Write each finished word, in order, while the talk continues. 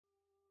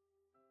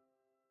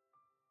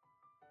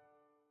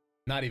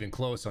Not even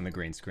close on the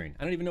green screen.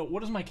 I don't even know,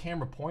 what is my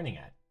camera pointing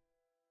at?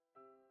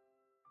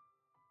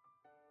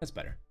 That's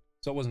better.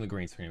 So it wasn't the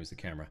green screen, it was the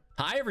camera.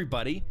 Hi,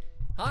 everybody.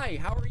 Hi,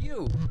 how are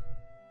you?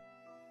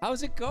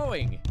 How's it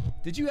going?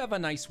 Did you have a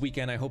nice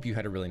weekend? I hope you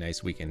had a really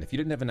nice weekend. If you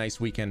didn't have a nice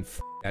weekend,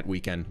 that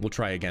weekend. We'll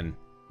try again.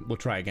 We'll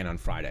try again on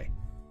Friday.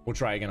 We'll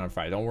try again on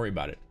Friday. Don't worry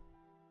about it.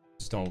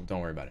 Just don't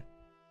worry about it.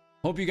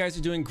 Hope you guys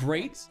are doing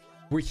great.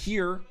 We're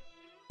here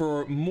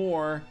for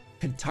more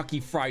Kentucky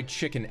Fried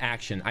Chicken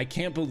action. I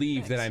can't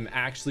believe that I'm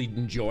actually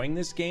enjoying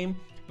this game,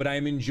 but I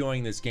am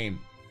enjoying this game.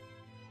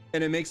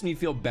 And it makes me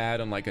feel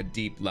bad on like a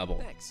deep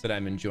level that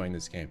I'm enjoying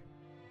this game.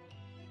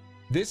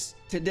 This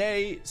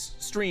today's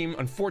stream,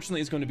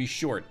 unfortunately, is going to be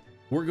short.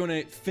 We're going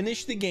to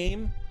finish the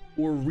game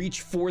or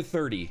reach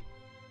 4:30,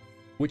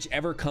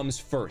 whichever comes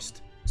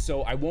first.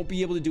 So I won't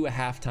be able to do a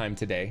halftime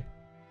today.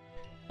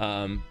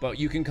 But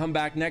you can come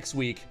back next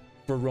week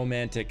for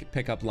romantic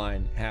pickup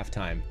line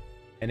halftime,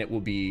 and it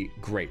will be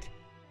great.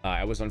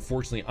 I was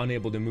unfortunately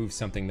unable to move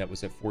something that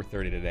was at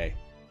 4:30 today.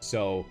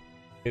 So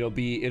it'll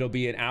be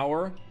an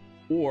hour,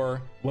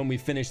 or when we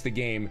finish the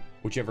game,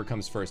 whichever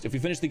comes first. If we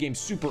finish the game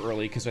super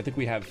early, because I think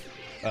we have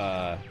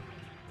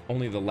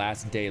only the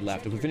last day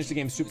left. If we finish the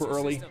game super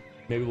early,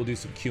 maybe we'll do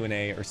some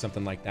Q&A or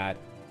something like that.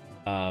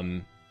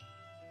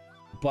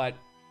 But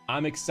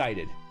I'm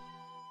excited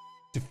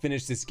to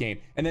finish this game.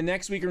 And then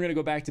next week, we're going to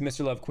go back to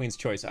Mr. Love Queen's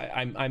Choice.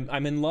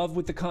 I'm in love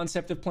with the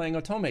concept of playing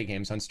Otome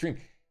games on stream.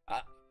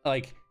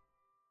 Like,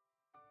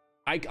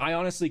 I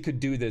honestly could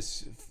do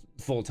this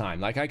full time.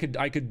 Like I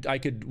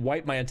could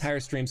wipe my entire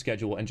stream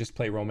schedule and just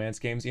play romance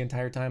games the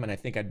entire time, and I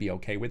think I'd be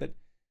okay with it.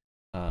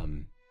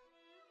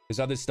 There's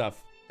other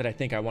stuff that I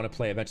think I want to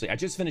play eventually. I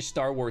just finished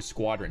Star Wars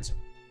Squadrons.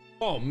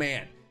 Oh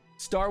man,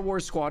 Star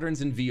Wars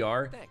Squadrons in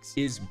VR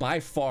is by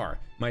far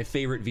my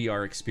favorite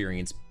VR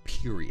experience,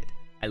 period.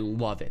 I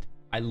love it.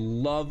 I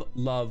love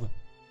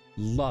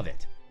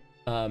it.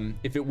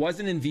 If it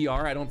wasn't in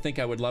VR, I don't think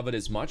I would love it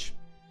as much,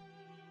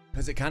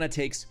 because it kind of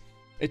takes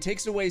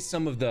away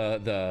some of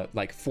the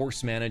like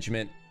force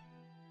management.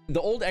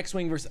 The old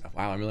X-Wing versus,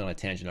 wow, I'm really on a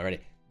tangent already.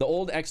 The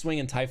old X-Wing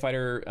and TIE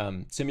Fighter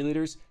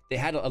simulators, they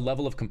had a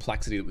level of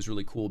complexity that was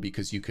really cool,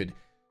 because you could,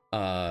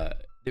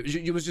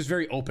 it was just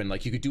very open.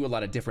 Like you could do a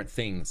lot of different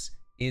things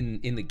in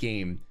the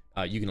game.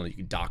 You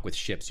could dock with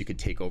ships, you could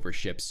take over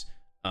ships.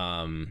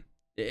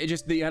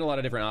 They had a lot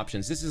of different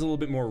options. This is a little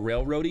bit more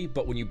railroady,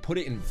 but when you put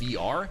it in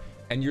VR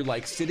and you're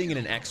like sitting in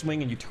an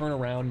X-Wing and you turn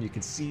around and you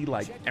can see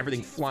like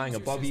everything flying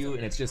above you,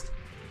 and it's just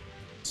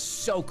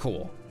so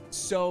cool.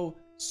 So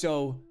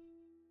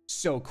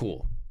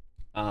cool.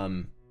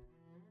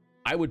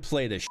 I would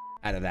play the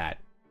out of that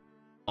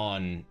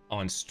on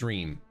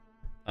stream.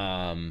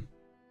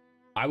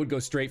 I would go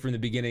straight from the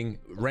beginning,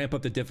 ramp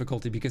up the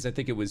difficulty, because I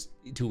think it was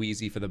too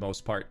easy for the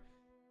most part,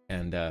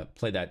 and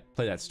play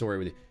that story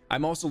with you.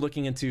 I'm also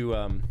looking into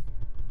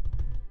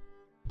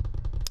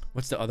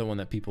what's the other one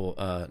that people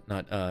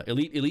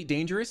Elite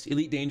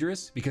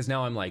Dangerous, because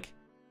now I'm like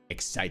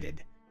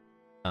excited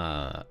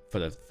for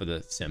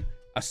the sim.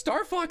 A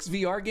Star Fox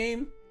VR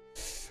game,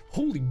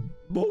 holy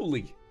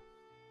moly,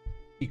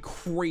 be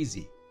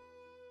crazy.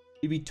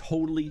 It'd be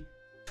totally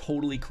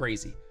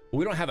crazy. But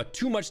we don't have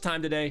too much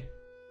time today,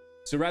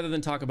 so rather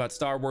than talk about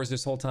Star Wars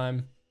this whole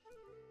time,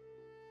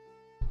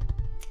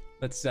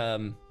 let's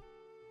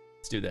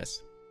do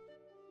this.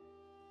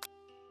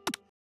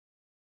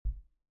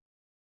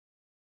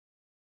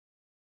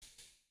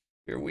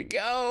 Here we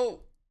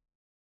go.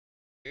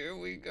 Here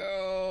we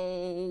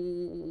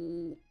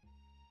go.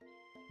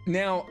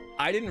 Now,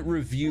 I didn't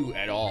review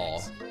at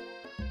all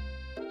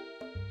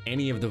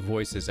any of the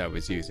voices I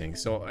was using,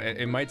 so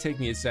it might take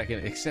me a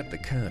second, except the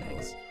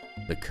Colonel's.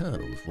 The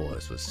Colonel's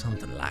voice was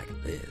something like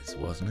this,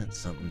 wasn't it?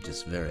 Something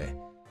just very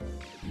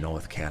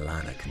North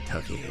Carolina,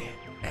 Kentucky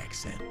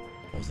accent.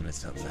 Wasn't it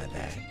something like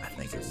that? I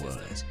think it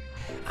was.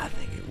 I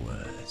think it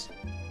was.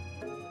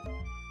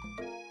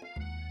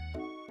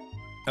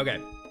 Okay.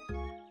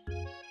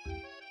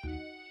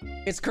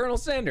 It's Colonel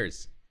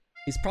Sanders.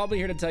 He's probably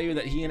here to tell you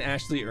that he and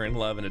Ashley are in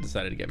love and have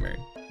decided to get married.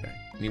 Okay.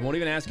 And he won't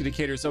even ask you to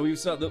cater, so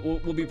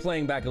we'll be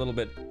playing back a little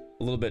bit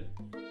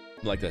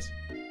like this.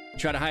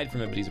 Try to hide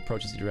from it, but he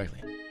approaches you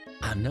directly.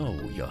 I know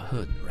you're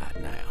hurting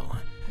right now.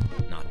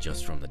 Not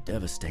just from the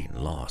devastating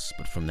loss,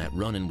 but from that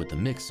run-in with the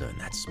mixer and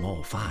that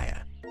small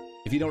fire.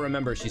 If you don't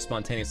remember, she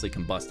spontaneously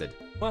combusted.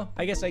 Well,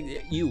 I guess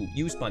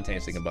you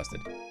spontaneously combusted.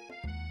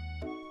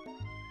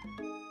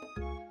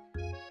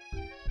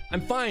 I'm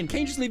fine.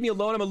 Can't you just leave me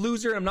alone? I'm a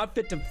loser and I'm not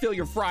fit to fill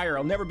your fryer.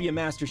 I'll never be a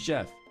master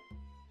chef.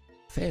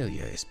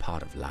 Failure is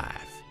part of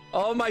life.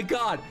 Oh my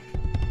God.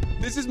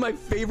 This is my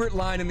favorite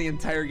line in the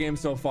entire game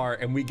so far,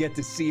 and we get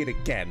to see it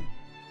again.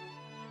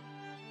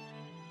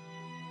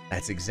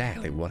 That's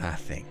exactly what I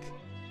think.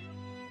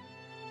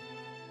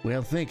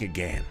 Well, think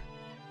again.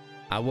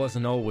 I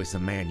wasn't always the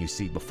man you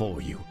see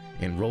before you,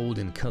 enrolled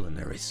in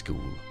culinary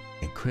school,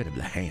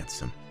 incredibly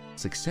handsome,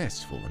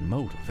 successful and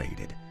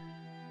motivated.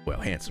 Well,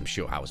 handsome,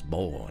 sure, I was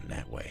born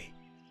that way.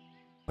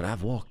 But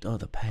I've walked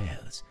other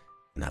paths,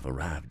 and I've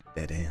arrived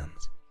at dead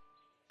ends.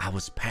 I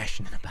was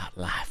passionate about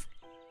life.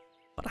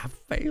 but I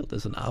failed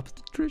as an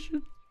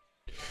obstetrician.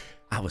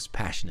 I was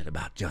passionate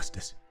about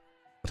justice,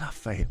 but I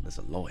failed as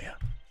a lawyer.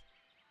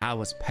 I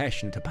was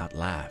passionate about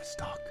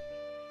livestock,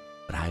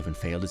 but I even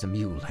failed as a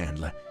mule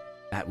handler.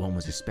 That one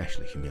was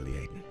especially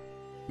humiliating.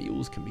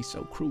 Mules can be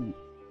so cruel.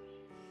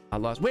 I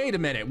lost. Wait a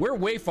minute, we're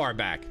way far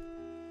back.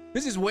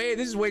 This is way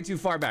too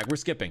far back. We're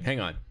skipping. Hang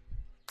on.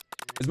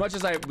 As much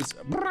as I was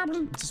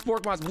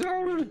spork moss,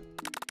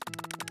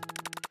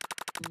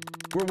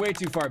 we're way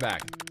too far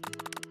back.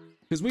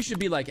 Because we should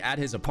be like at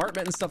his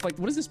apartment and stuff like.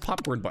 What does this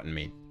popcorn button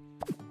mean?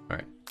 All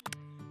right.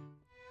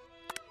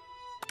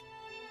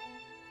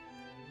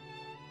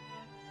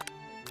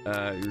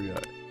 Here we go.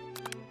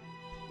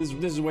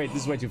 This is way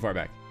too far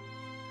back.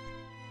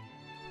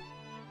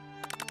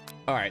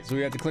 All right, so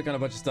we have to click on a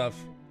bunch of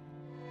stuff.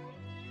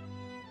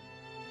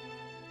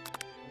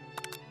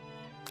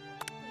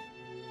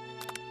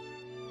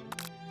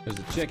 There's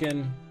a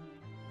chicken.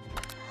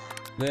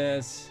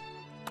 This.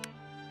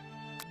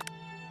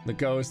 The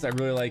ghost, I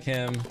really like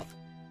him.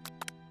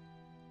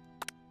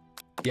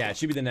 Yeah, it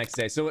should be the next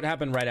day. So it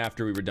happened right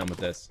after we were done with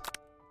this.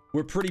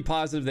 We're pretty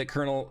positive that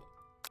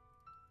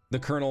the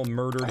Colonel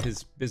murdered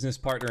his business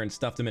partner and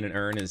stuffed him in an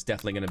urn and is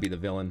definitely going to be the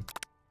villain.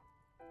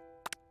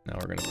 Now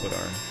we're going to put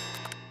our...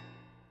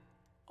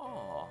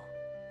 Aww.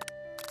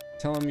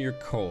 Tell him you're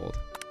cold.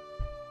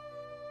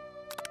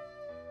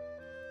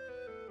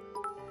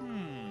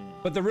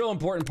 But the real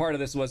important part of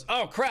this was,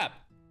 oh crap!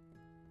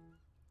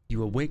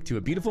 You awake to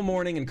a beautiful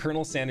morning in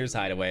Colonel Sanders'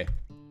 hideaway.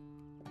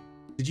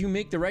 Did you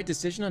make the right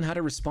decision on how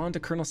to respond to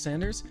Colonel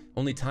Sanders?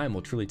 Only time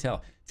will truly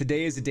tell.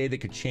 Today is a day that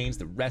could change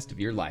the rest of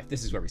your life.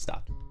 This is where we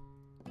stopped.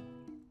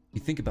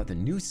 You think about the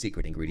new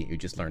secret ingredient you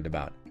just learned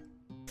about.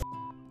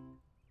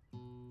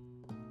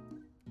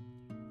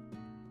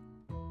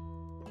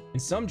 In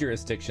some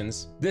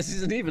jurisdictions, this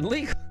isn't even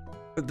legal.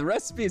 But the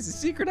recipe is a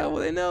secret. How will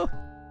they know?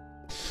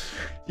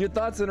 Your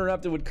thoughts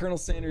interrupted when Colonel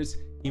Sanders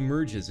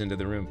emerges into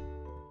the room.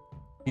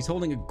 He's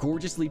holding a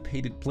gorgeously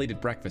plated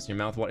breakfast in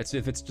your mouth. It's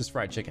if it's just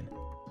fried chicken.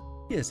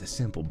 Here's a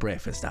simple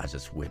breakfast I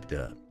just whipped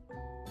up.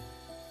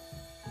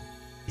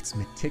 It's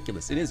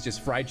meticulous. It is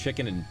just fried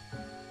chicken and...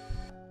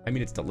 I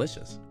mean, it's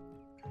delicious.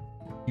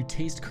 You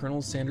taste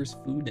Colonel Sanders'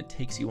 food and it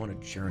takes you on a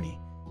journey.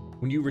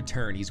 When you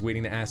return, he's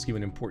waiting to ask you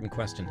an important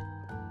question.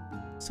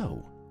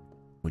 So,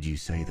 would you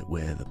say that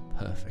we're the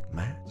perfect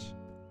match?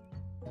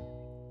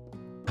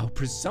 How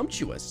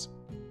presumptuous.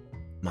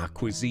 My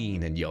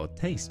cuisine and your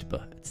taste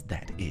buds,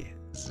 that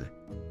is.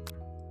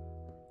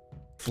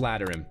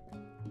 Flatter him.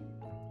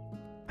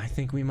 I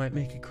think we might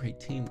make a great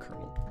team,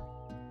 Colonel.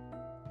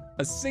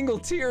 A single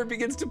tear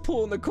begins to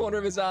pool in the corner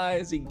of his eye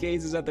as he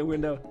gazes out the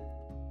window.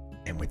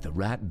 And with the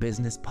right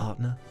business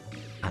partner,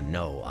 I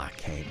know I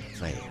can't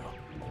fail.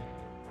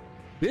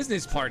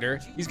 Business partner?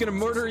 He's gonna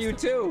murder you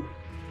too.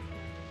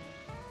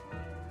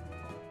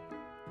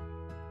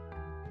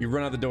 You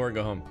run out the door and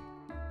go home.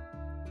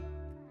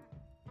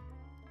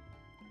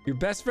 Your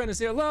best friend is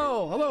here.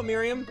 Hello, hello,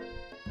 Miriam.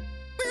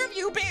 Where have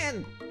you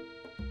been?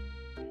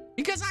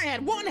 Because I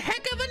had one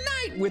heck of a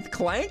night with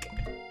Clank.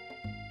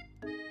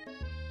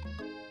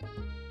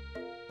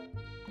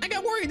 I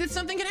got worried that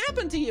something had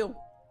happened to you.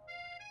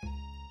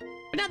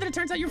 But now that it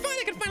turns out you're fine,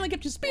 I can finally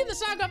get you speed the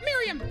saga of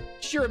Miriam.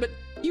 Sure, but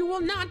you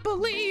will not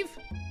believe.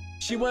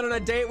 She went on a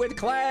date with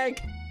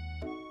Clank.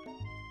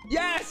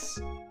 Yes!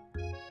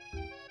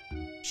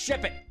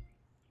 Ship it.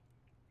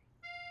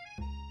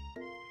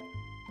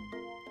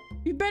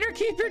 You better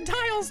keep your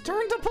dials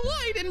turned to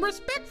polite and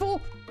respectful.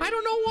 I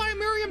don't know why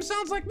Miriam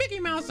sounds like Mickey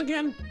Mouse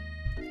again.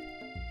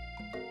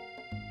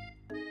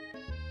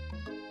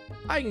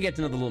 I can get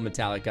to know the little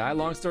metallic guy.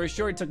 Long story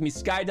short, he took me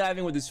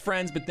skydiving with his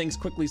friends, but things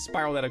quickly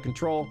spiraled out of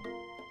control.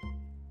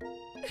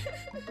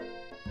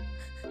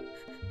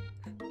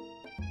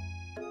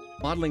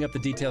 Modeling up the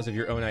details of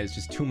your own night is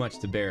just too much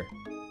to bear.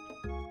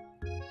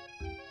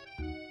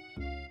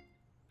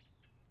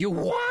 You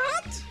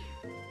what?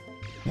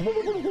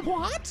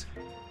 What?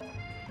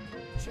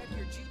 Check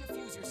your G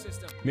diffuser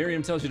system.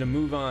 Miriam tells you to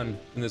move on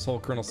from this whole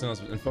Colonel Sanders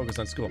and focus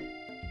on school.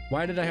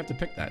 Why did I have to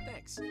pick that?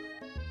 Thanks.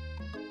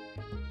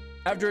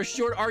 After a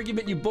short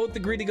argument, you both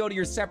agree to go to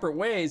your separate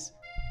ways.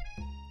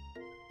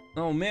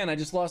 Oh man, I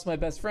just lost my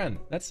best friend.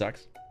 That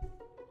sucks.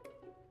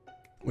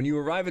 When you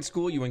arrive at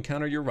school, you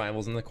encounter your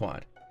rivals in the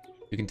quad.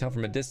 You can tell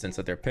from a distance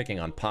that they're picking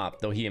on Pop,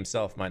 though he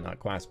himself might not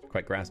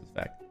quite grasp the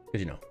fact.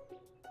 Because you know,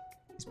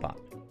 he's Pop.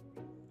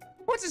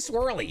 What's a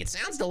swirly? It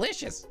sounds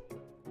delicious.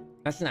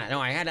 That's not. No,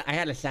 I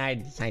had a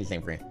side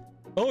thing for you.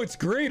 Oh, it's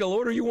great. I'll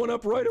order you one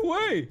up right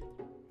away.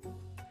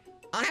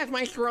 I'll have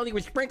my swirly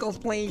with sprinkles,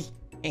 please.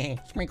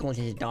 Sprinkles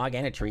is a dog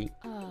and a treat.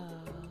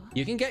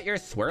 You can get your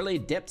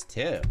swirly dipped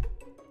too.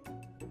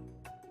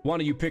 Why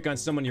don't you pick on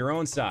someone your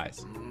own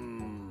size?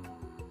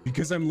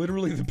 Because I'm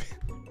literally the...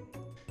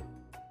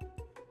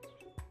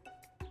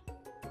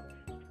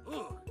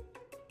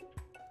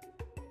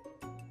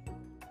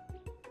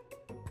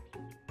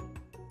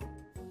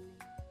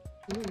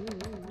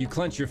 You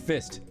clench your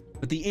fist,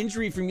 but the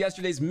injury from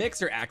yesterday's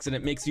mixer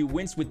accident makes you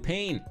wince with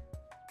pain.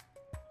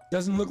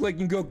 Doesn't look like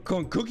you can go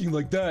on cooking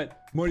like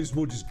that. Might as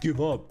well just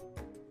give up.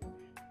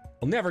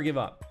 I'll never give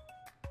up.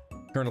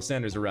 Colonel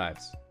Sanders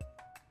arrives.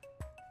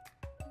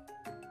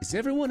 Is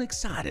everyone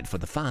excited for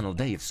the final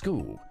day of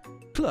school?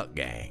 Cluck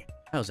Gang,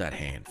 how's that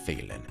hand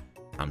feeling?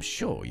 I'm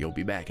sure you'll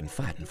be back in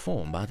fighting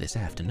form by this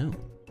afternoon.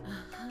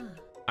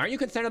 Are you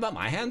concerned about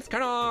my hands,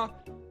 Colonel?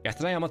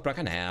 Yesterday I almost broke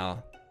a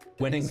nail.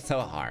 Winning so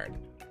hard.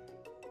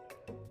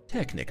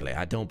 Technically,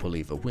 I don't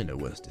believe a winner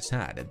was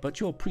decided, but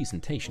your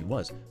presentation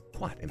was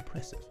quite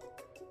impressive.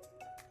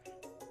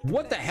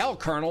 What the hell,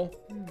 Colonel?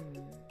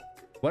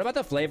 What about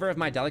the flavor of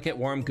my delicate,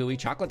 warm, gooey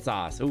chocolate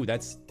sauce? Ooh,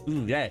 that's...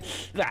 Ooh, yeah.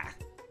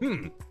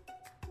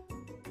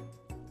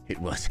 It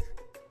was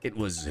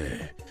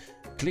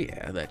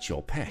clear that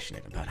you're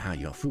passionate about how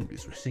your food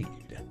is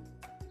received.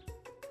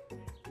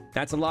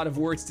 That's a lot of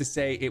words to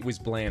say. It was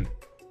bland.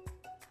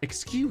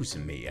 Excuse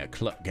me,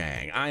 Cluck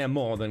Gang. I am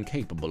more than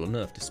capable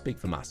enough to speak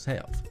for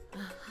myself.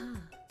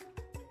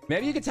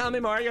 Maybe you could tell me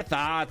more of your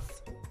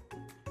thoughts.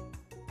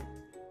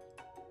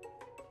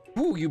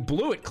 Ooh, you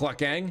blew it, Cluck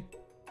Gang.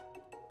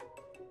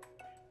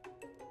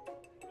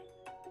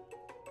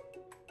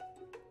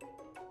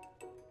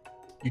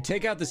 You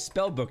take out the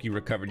spell book you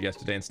recovered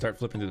yesterday and start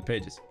flipping through the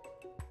pages.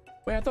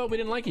 Wait, I thought we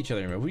didn't like each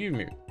other anymore. Who do you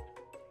mean?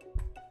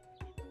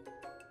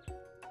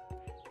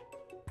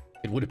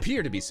 It would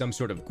appear to be some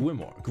sort of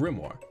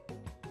grimoire.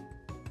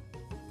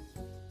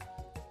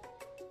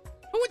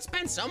 Who would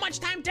spend so much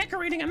time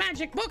decorating a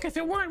magic book if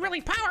it weren't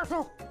really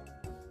powerful?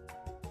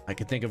 I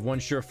could think of one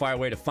surefire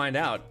way to find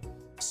out.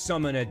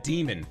 Summon a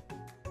demon.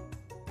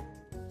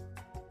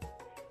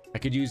 I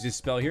could use this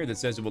spell here that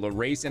says it will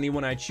erase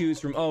anyone I choose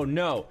from... Oh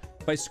no!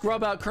 If I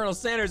scrub out Colonel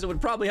Sanders, it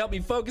would probably help me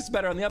focus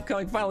better on the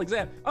upcoming final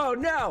exam. Oh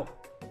no!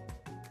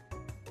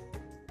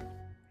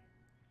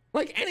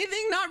 Like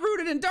anything not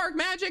rooted in dark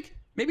magic?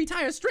 Maybe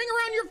tie a string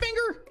around your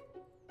finger?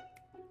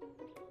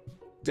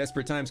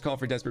 Desperate times call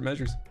for desperate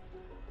measures.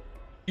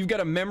 You've got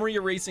a memory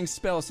erasing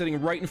spell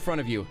sitting right in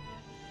front of you.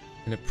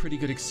 And a pretty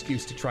good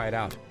excuse to try it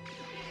out.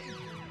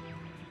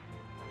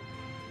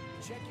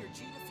 Check your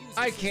G diffuser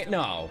I can't, system.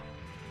 no.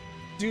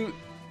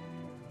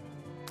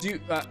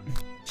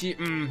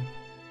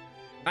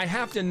 I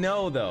have to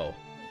know though.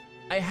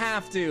 I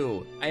have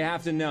to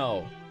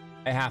know.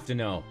 I have to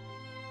know.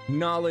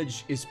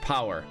 Knowledge is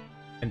power,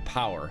 and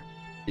power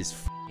is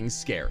f***ing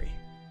scary.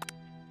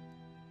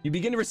 You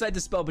begin to recite the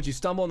spell, but you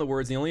stumble on the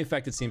words, and the only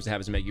effect it seems to have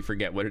is to make you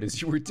forget what it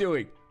is you were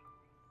doing.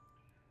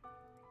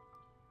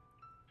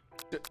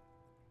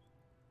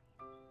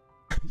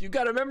 You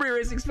got a memory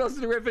erasing spell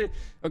sitting right in front of you.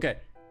 Okay.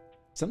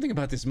 Something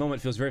about this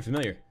moment feels very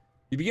familiar.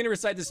 You begin to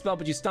recite the spell,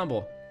 but you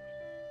stumble.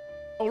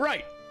 All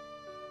right.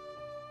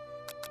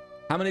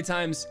 How many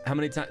times?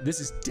 This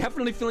is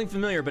definitely feeling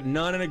familiar, but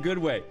not in a good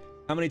way.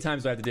 How many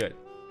times do I have to do it?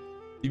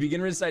 You begin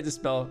to recite the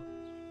spell.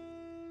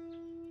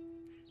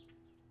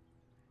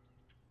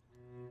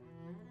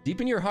 Deep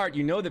in your heart,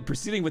 you know that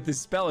proceeding with this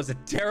spell is a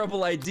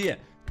terrible idea.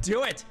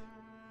 Do it!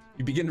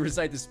 You begin to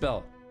recite the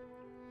spell.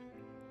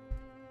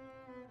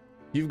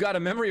 You've got a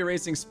memory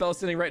erasing spell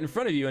sitting right in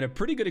front of you and a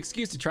pretty good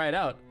excuse to try it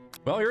out.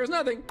 Well, here's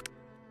nothing.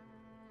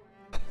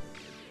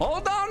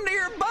 Hold on to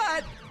your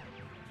butt!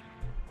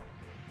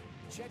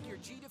 Check your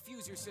G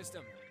diffuser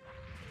system.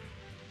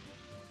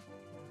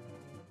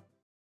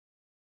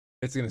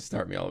 It's gonna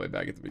start me all the way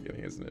back at the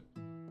beginning, isn't it?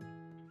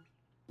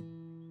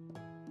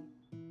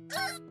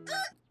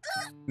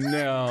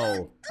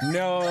 No!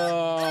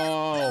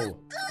 No!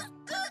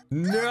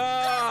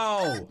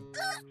 No!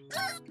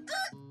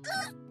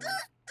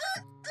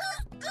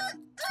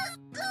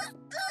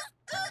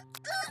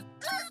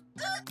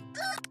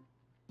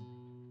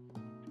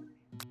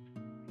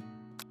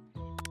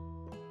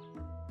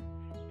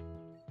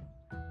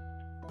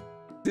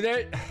 Did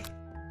I...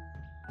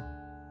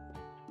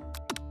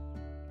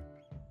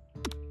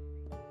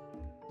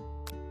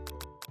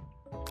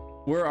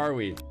 Where are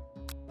we? Are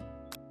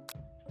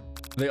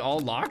they all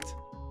locked?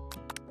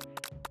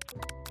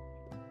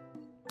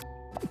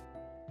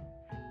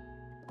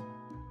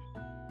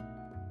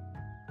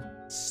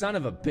 Son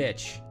of a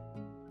bitch.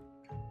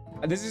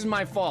 This is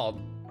my fault.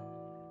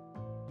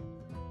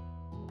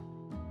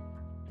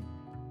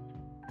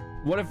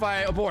 What if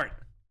I abort?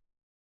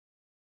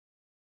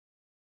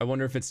 I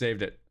wonder if it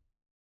saved it.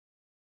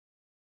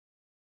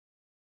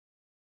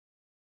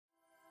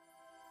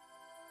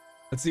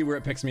 Let's see where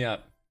it picks me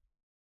up.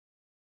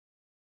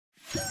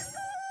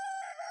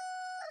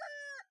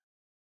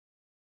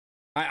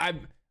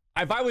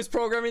 If I was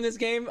programming this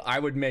game, I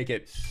would make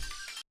it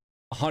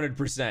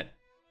 100%.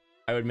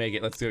 I would make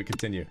it. Let's do it.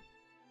 Continue.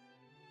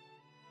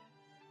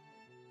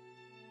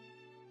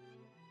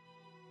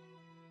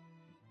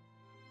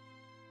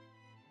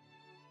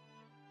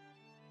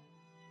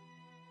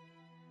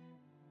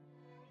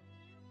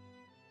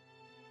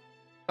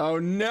 Oh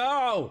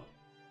no!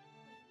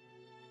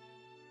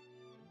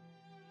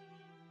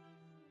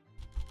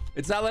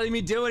 It's not letting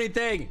me do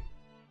anything.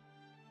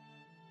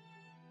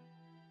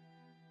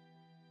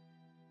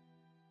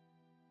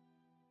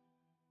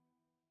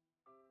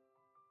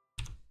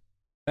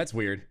 That's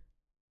weird.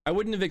 I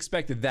wouldn't have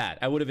expected that.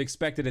 I would have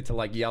expected it to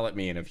like yell at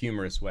me in a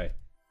humorous way.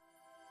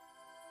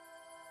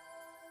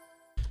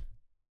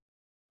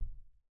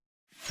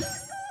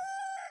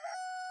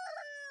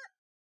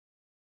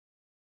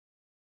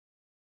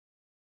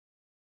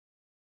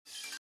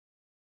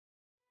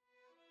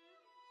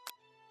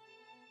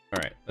 All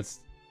right,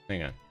 let's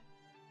hang on.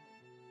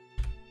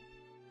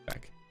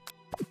 Back.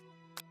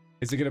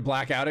 Is it gonna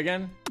black out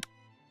again?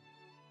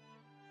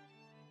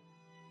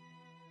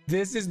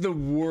 This is the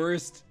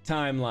worst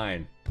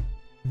timeline.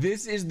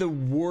 This is the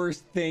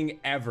worst thing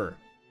ever.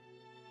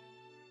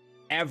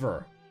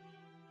 Ever.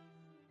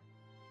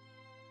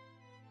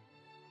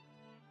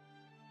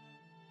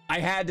 I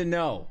had to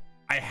know.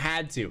 I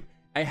had to.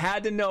 I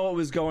had to know what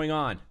was going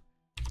on.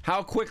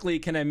 How quickly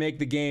can I make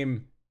the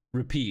game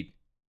repeat?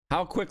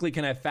 How quickly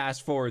can I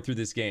fast forward through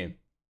this game?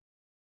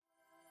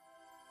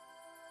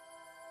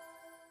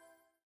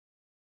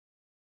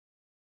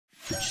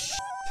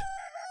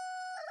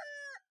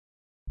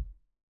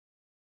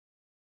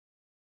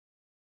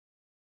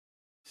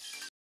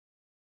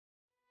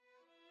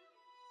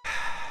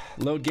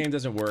 Load game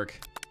doesn't work.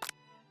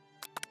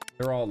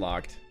 They're all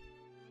locked.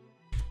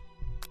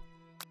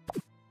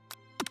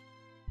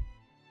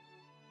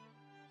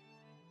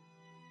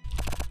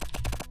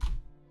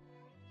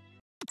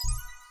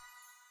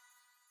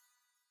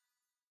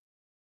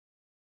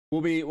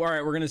 We'll be all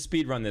right. We're gonna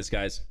speed run this,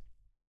 guys.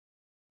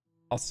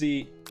 I'll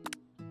see.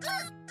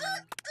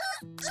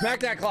 Smack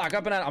that clock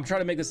up and out. I'm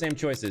trying to make the same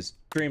choices.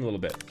 Dream a little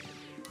bit.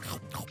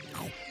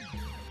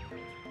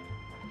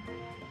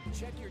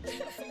 Check your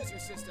cheat diffuser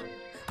system.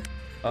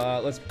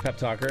 Let's pep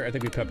talk her. I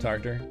think we pep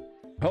talked her.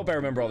 I hope I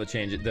remember all the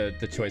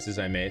the choices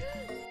I made.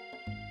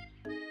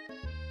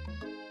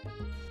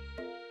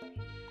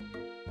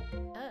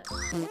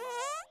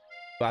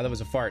 Wow, that was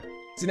a fart.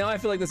 See, now I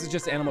feel like this is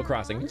just Animal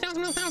Crossing.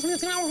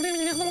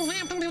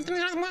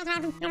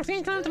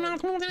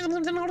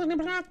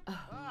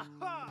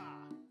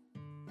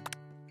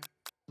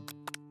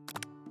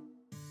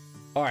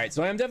 All right,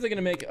 so I am definitely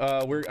gonna make.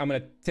 I'm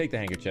gonna take the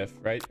handkerchief,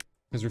 right?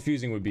 Because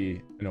refusing would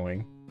be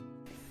annoying.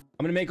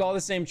 I'm gonna make all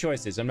the same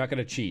choices. I'm not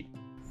gonna cheat.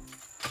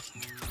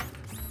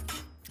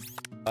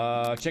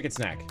 Chicken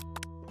snack.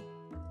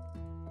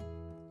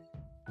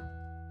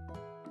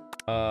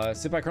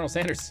 Sit by Colonel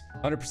Sanders.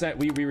 100%.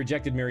 We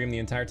rejected Miriam the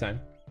entire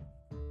time.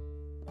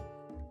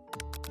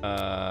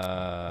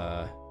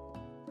 Well,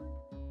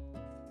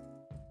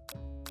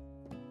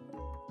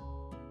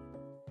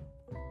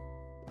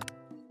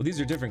 these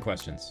are different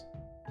questions.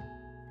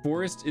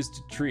 Forest is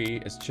to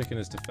tree, as chicken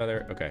is to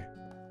feather. Okay.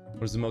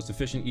 What is the most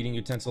efficient eating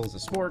utensil? Is a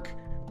spork.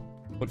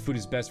 What food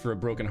is best for a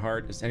broken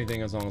heart? Is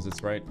anything as long as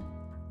it's right.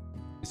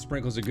 Is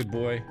Sprinkle's a good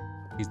boy?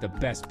 He's the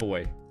best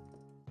boy.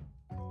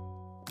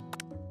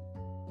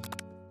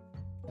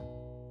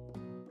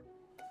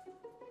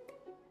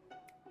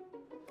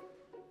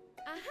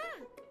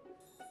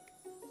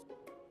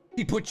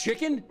 He put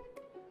chicken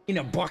in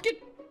a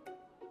bucket?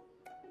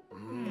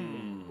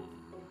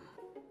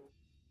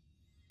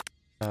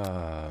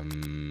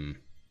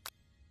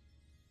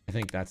 I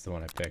think that's the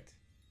one I picked.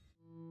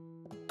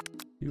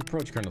 You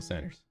approach Colonel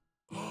Sanders.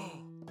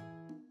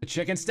 The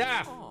chicken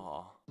staff!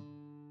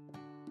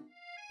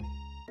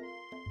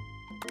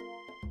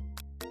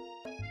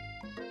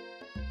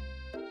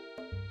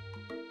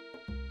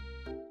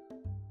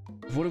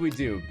 What do we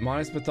do?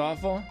 Modest but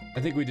thoughtful?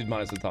 I think we did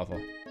modest but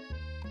thoughtful.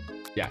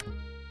 Yeah.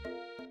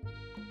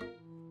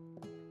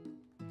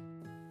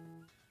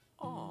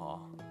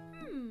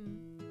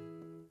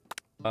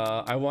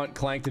 I want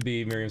Clank to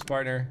be Miriam's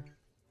partner.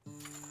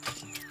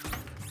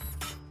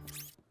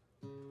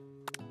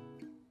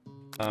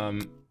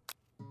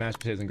 Mashed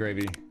potatoes and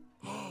gravy.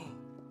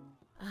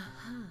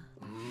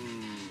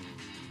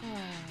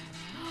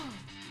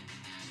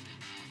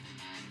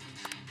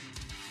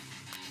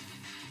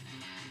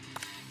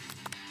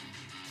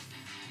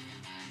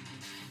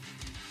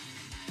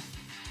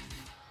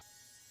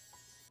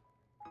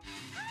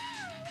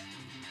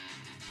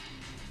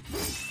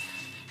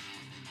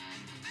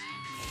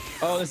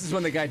 Oh, this is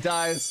when the guy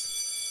dies.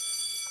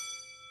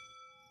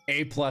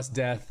 A+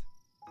 death.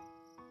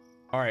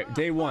 All right,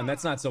 day one.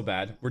 That's not so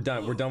bad. We're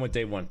done. We're done with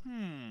day one.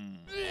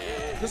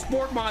 The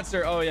spork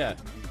monster. Oh yeah.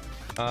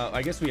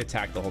 I guess we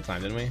attacked the whole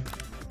time, didn't we?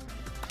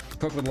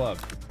 Cook with love.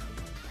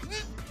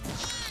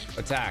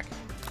 Attack.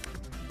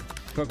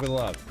 Cook with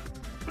love.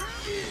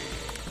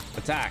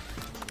 Attack.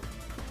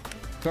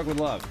 Cook with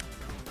love.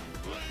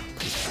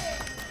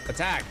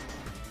 Attack.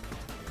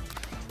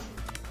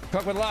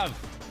 Cook with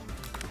love.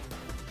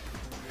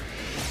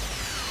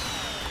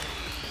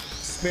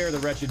 Spare the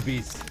wretched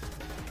beast.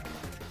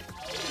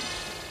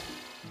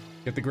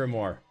 Get the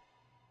grimoire.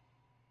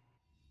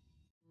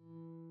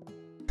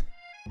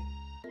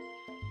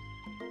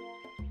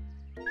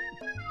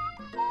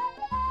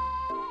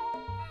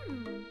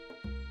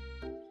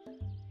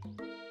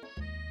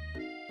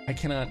 I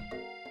cannot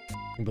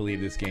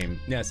believe this game.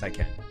 Yes, I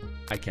can.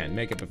 I can.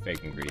 Make up a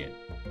fake ingredient.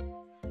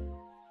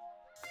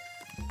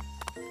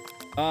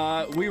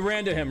 We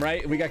ran to him,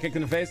 right? We got kicked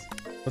in the face?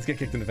 Let's get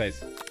kicked in the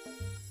face.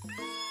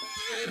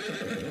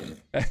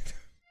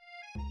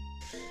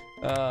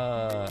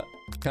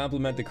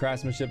 Compliment the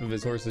craftsmanship of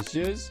his horse's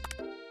shoes.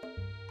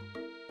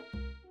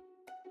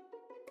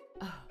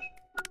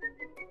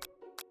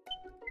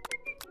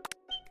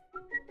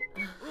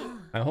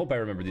 I hope I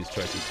remember these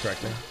choices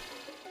correctly.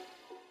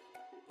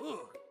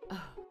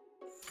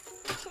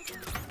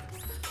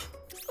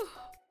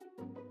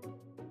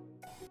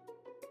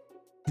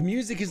 The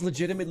music is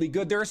legitimately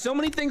good. There are so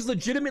many things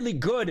legitimately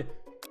good.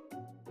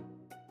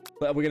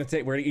 But we're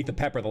gonna eat the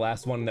pepper, the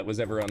last one that was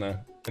ever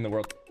in the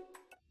world.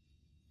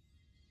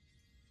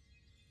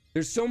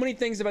 There's so many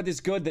things about this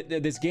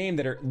game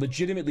that are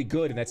legitimately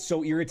good, and that's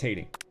so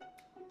irritating.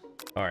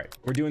 All right,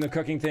 we're doing the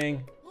cooking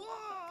thing.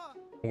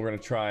 We're gonna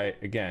try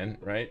again,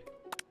 right?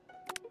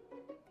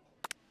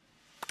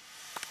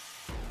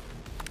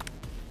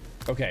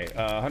 Okay,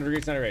 100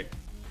 degrees centigrade.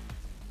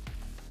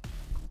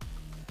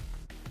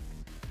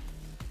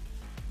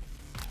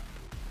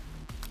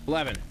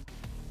 $11.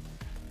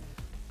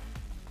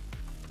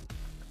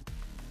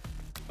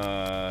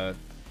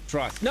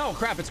 Trust. No,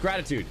 crap, it's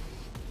gratitude.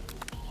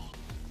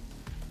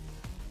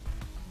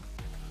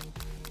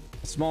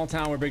 A small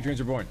town where big dreams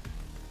are born.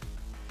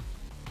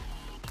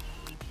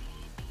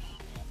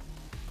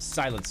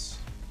 Silence.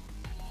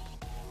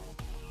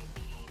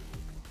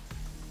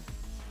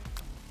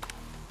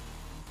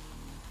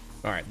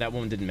 All right, that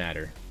one didn't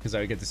matter because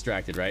I would get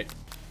distracted, right?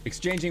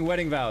 Exchanging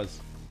wedding vows.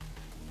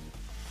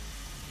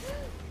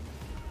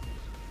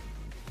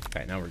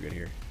 Okay, now we're good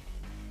here.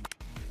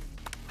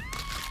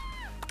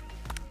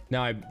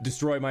 Now I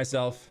destroy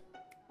myself.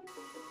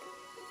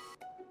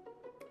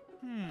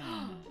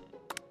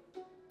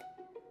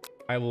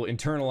 I will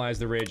internalize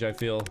the rage I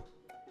feel.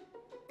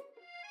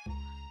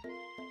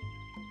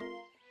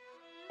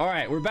 All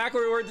right, we're back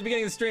where we were at the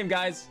beginning of the stream,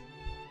 guys.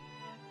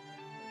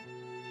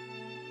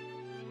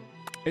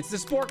 It's the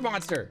spork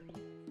monster.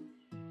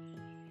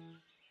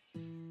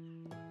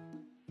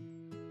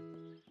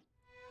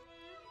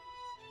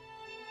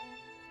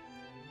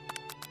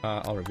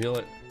 I'll reveal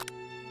it.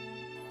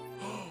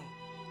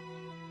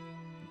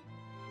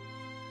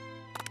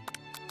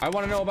 I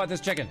want to know about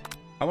this chicken.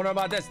 I want to know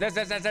about this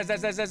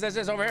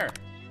over here.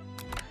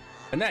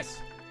 And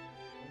this.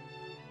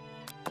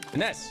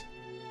 And this.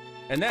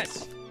 And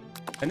this.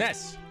 And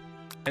this.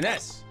 And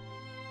this.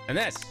 And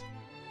this.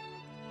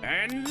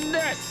 And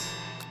this.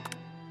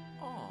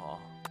 Oh.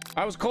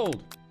 I was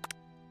cold.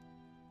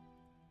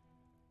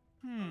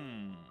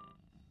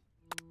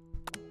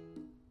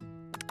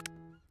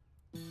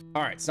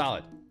 All right,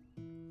 solid.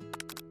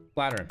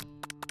 Flatter him.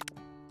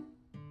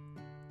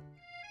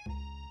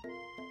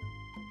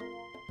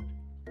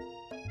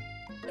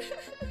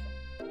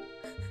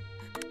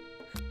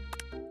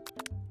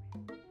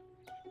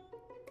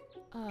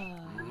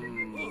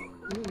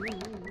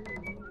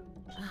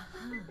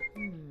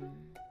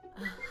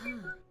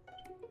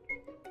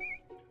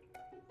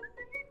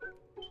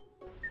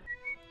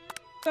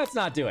 Let's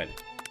not do it.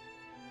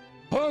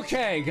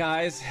 Okay,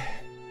 guys.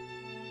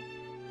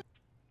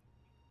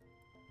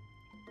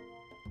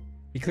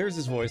 He clears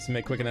his voice to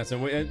make quick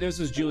announcement. This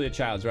was Julia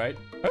Childs, right?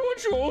 I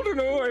want you all to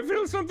know I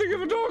feel something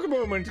of a dog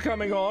moment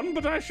coming on,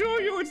 but I assure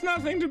you it's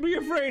nothing to be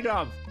afraid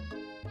of.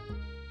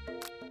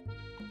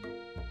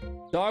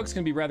 Dogs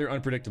can be rather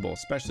unpredictable,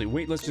 especially...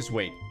 Wait, let's just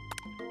wait.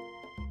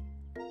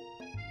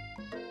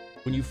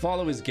 When you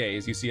follow his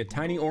gaze, you see a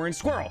tiny orange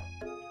squirrel.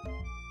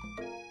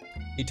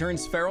 He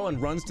turns feral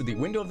and runs to the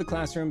window of the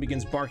classroom,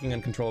 begins barking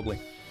uncontrollably.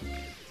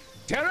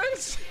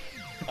 Terrence!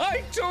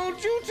 I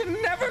told you to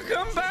never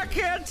come back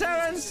here,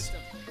 Terrence!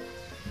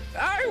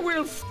 I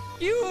will f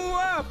you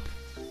up!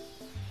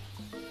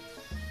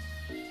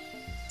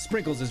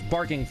 Sprinkles is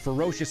barking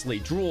ferociously,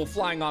 drool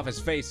flying off his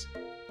face.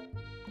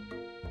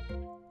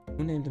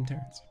 Who named him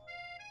Terrence?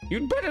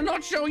 You'd better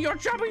not show your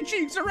chubby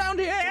cheeks around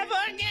here ever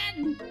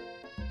again!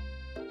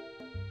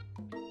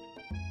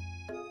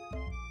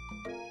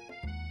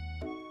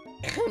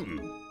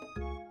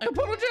 I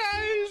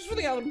apologize for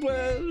the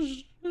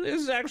outburst.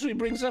 This actually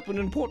brings up an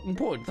important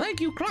point.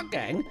 Thank you, Clock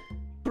Gang,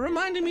 for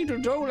reminding me to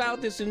dole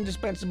out this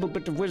indispensable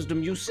bit of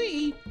wisdom, you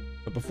see.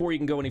 But before you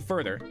can go any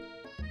further,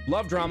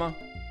 love drama.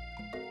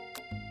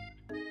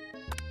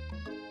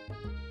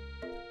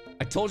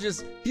 I told you,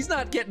 he's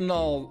not getting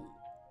all...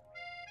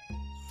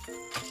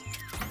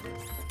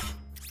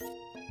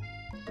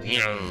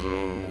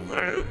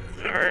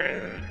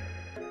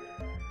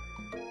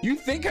 You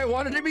think I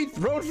wanted to be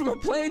thrown from a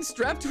plane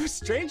strapped to a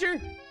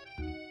stranger?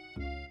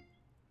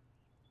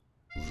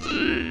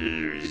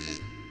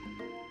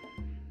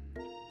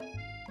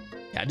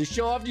 Had to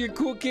show off to your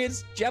cool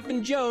kids, Jeff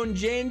and Joan,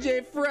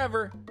 J&J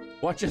forever.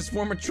 Watch us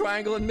form a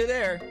triangle in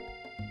midair.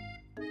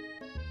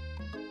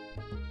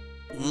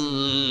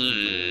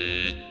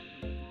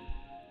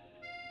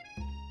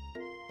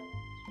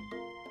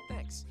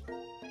 Thanks.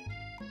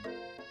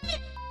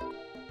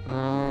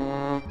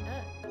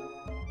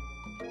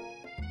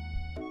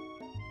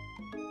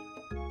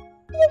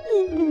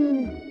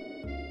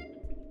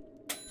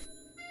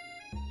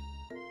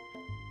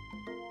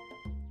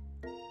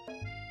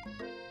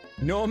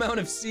 No amount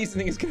of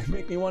seasoning is gonna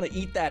make me want to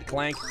eat that,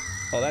 Clank.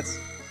 Oh, that's...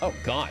 Oh,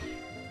 God.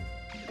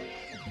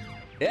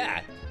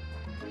 Yeah.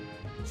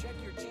 Check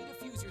your G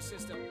diffuser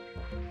system.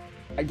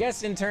 I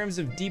guess in terms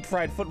of deep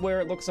fried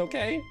footwear, it looks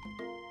okay.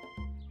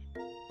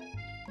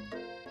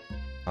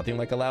 Nothing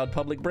like a loud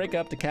public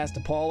breakup to cast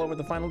a pall over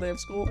the final day of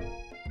school.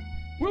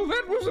 Well,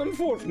 that was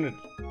unfortunate.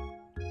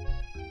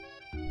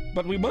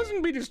 But we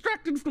mustn't be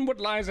distracted from what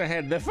lies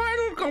ahead. The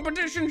final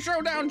competition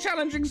showdown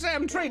challenge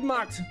exam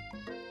trademarked.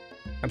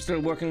 I'm still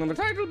working on the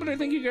title, but I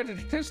think you get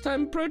it. Test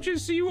time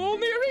approaches. See you all in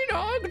the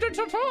arena.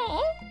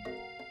 Ta-ta-ta.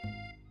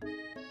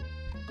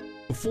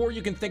 Before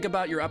you can think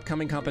about your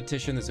upcoming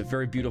competition, there's a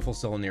very beautiful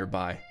soul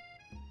nearby.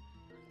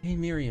 Hey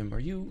Miriam, are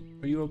you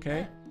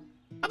okay?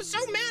 I'm so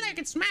mad I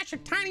could smash a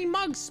tiny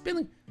mug,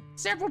 spilling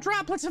several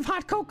droplets of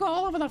hot cocoa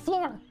all over the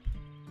floor.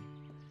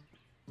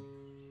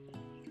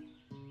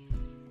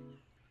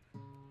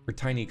 Her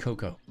tiny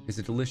cocoa is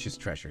a delicious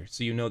treasure,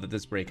 so you know that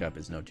this breakup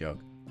is no joke.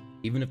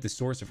 Even if the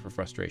source of her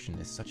frustration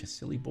is such a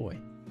silly boy.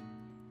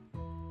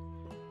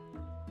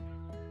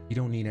 You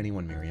don't need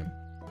anyone, Miriam.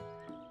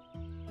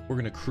 We're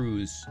gonna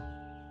cruise,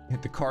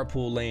 hit the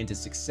carpool lane to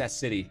Success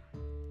City.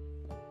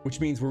 Which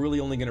means we're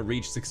really only gonna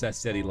reach Success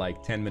City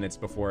like 10 minutes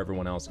before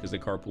everyone else, because the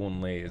carpool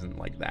lane isn't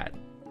like that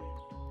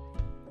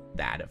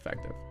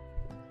effective.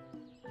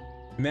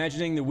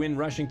 Imagining the wind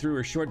rushing through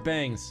her short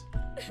bangs.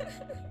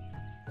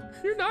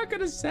 You're not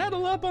gonna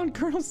saddle up on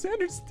Colonel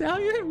Sanders'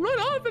 stallion and run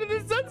off into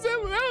the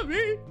sunset without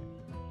me.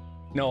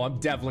 No, I'm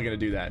definitely gonna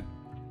do that.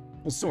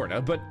 Well,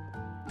 sorta, but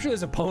I'm sure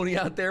there's a pony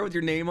out there with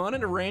your name on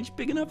it, a ranch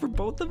big enough for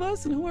both of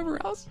us and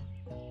whoever else.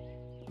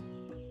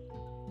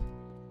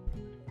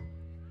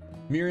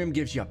 Miriam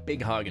gives you a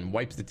big hug and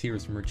wipes the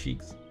tears from her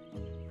cheeks.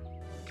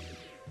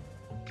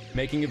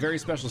 Making a very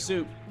special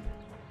soup.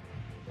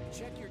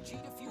 Check your G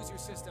diffuser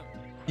system.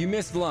 You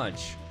missed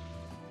lunch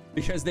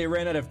because they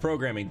ran out of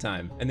programming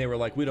time and they were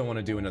like, we don't want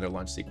to do another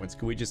lunch sequence.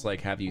 Could we just like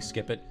have you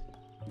skip it?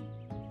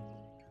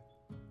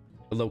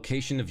 The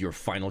location of your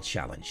final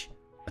challenge.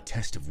 A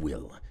test of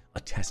will, a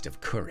test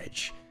of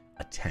courage,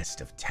 a test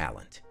of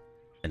talent,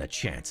 and a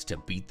chance to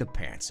beat the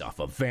pants off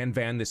of Van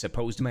Van, the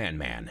supposed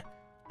man,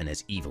 and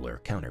his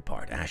eviler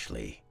counterpart,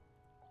 Ashley.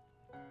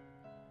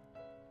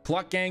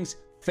 Cluck Gang's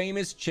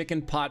famous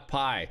chicken pot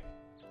pie.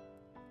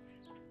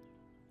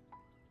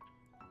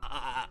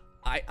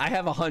 I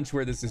have a hunch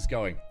where this is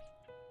going.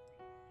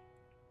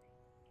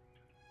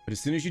 But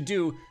as soon as you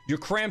do, your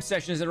cram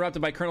session is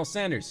interrupted by Colonel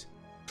Sanders.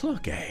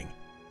 Cluck Gang,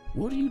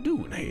 what are you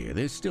doing here?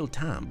 There's still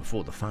time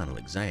before the final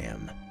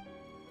exam.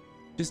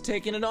 Just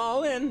taking it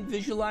all in,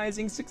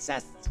 visualizing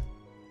success.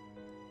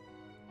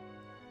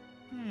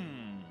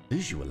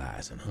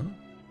 Visualizing, huh?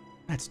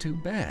 That's too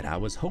bad. I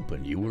was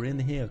hoping you were in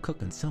here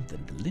cooking something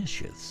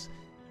delicious.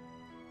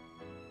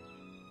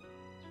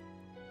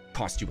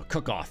 Cost you a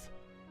cook-off.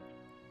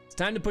 It's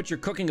time to put your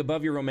cooking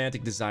above your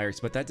romantic desires,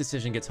 but that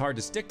decision gets hard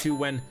to stick to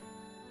when...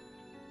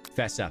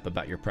 Fess up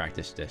about your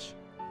practice dish.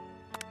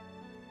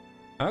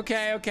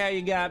 Okay,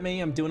 you got me.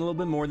 I'm doing a little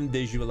bit more than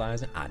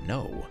visualizing. I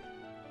know.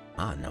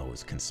 My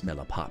nose can smell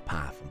a pot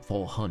pie from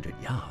 400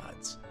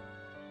 yards.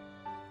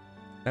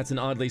 That's an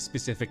oddly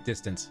specific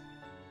distance.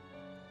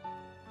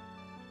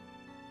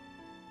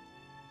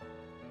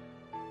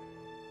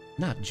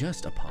 Not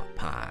just a pot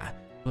pie,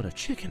 but a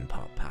chicken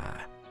pot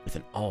pie with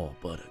an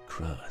all-butter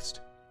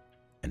crust.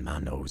 And my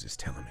nose is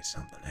telling me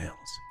something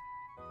else.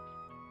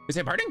 Is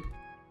it burning?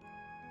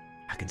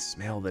 I can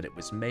smell that it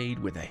was made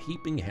with a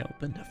heaping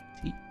helping of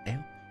T,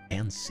 L,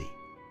 and C.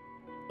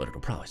 But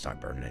it'll probably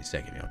start burning any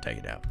second if you don't take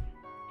it out.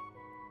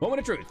 Moment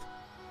of truth.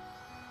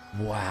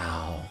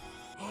 Wow.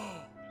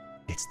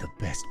 It's the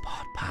best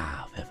pot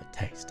pie I've ever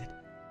tasted.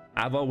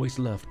 I've always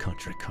loved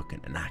country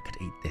cooking, and I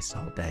could eat this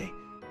all day.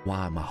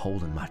 Why am I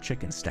holding my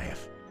chicken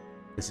staff?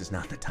 This is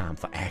not the time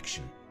for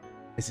action.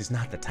 This is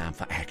not the time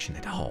for action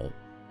at all.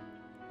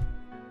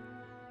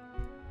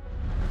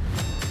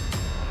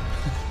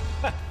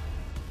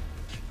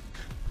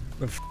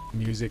 The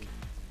music.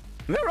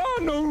 There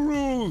are no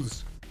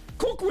rules.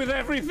 Cook with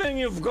everything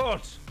you've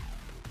got.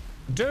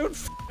 Don't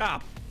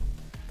up.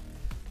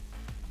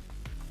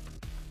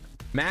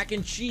 Mac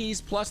and cheese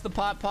plus the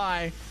pot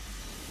pie.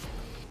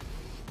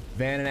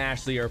 Van and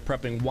Ashley are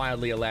prepping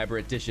wildly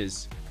elaborate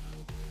dishes.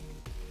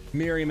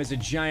 Miriam has a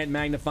giant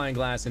magnifying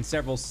glass and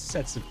several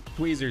sets of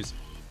tweezers.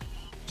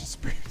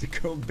 Just to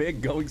go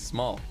big, going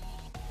small.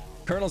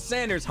 Colonel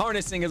Sanders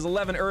harnessing his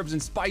 11 herbs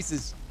and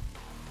spices.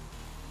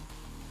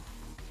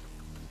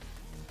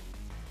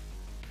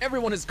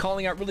 Everyone is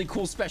calling out really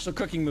cool special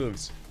cooking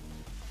moves.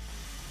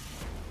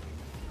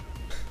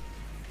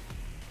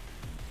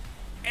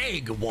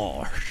 Egg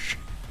wash.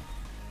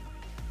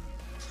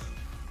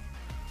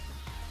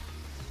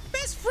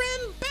 Best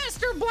friend,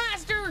 Baster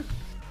Blaster.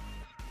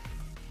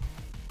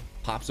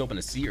 Pops open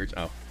a sea urge.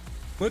 Oh.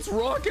 Let's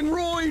rock and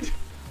roid.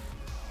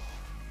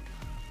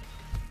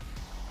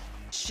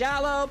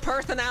 Shallow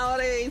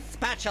personality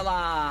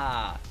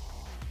spatula.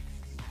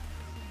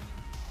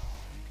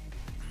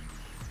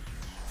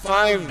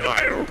 5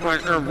 dial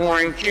pressure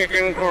point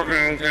chicken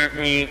cooking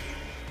technique.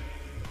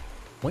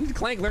 When did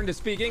Clank learn to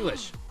speak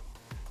English?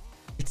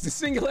 It's the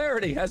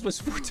singularity, as was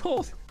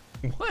foretold.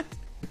 What?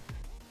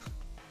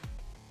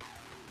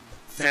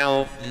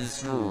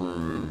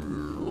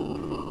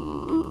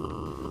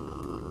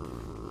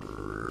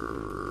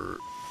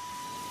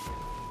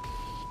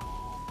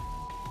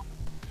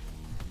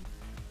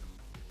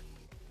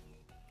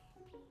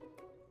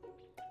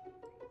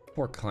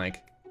 Poor Clank.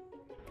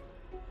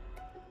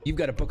 You've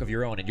got a book of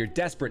your own, and you're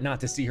desperate not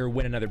to see her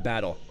win another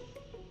battle.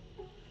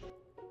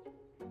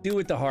 Do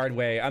it the hard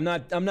way. I'm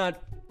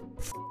not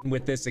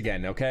with this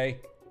again, okay?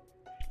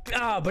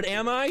 Ah, but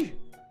am I?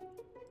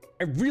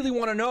 I really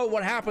want to know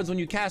what happens when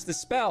you cast the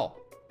spell.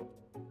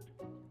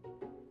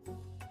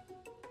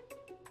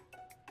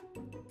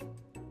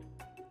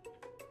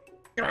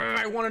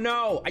 I want to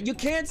know. You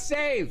can't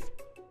save.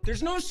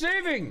 There's no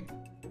saving.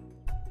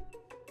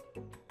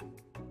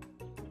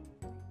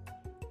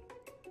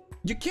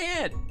 You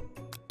can't.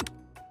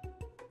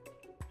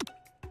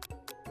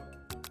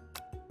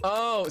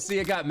 Oh, see,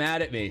 it got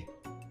mad at me.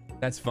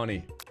 That's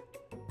funny.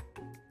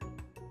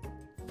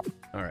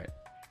 All right.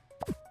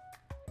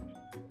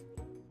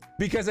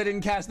 Because I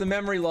didn't cast the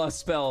memory loss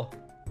spell.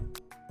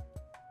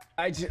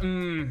 Thanks.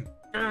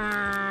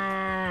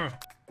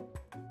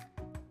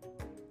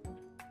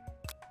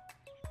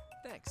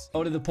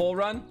 Oh, did the pole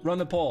run? Run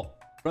the pole.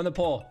 Run the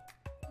pole.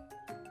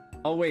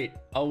 I'll wait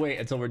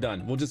until we're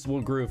done.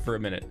 We'll groove for a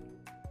minute.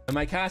 Am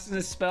I casting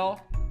this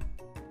spell?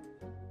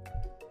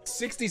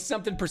 60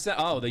 something percent.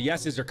 Oh, the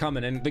yeses are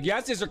coming, and the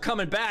yeses are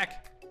coming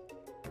back.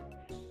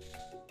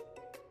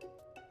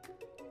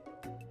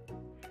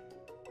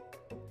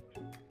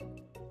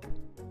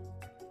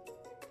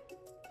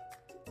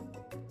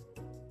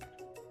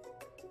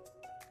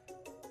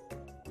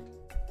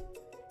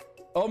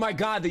 Oh my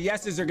God, the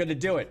yeses are gonna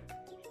do it.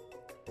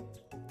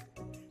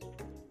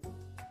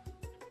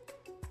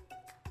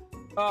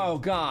 Oh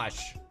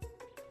gosh.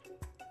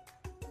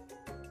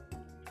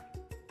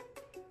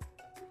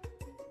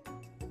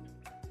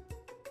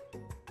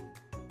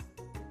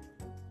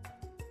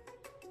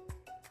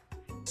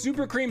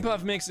 Super Cream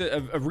Puff makes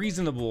a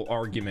reasonable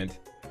argument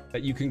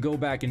that you can go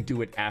back and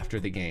do it after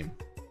the game.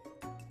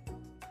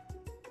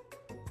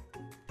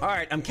 All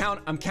right, I'm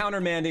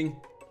countermanding.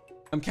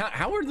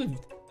 How are the?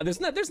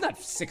 There's not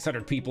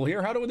 600 people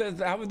here. How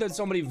are there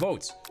so many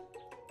votes?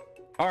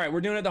 All right,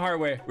 we're doing it the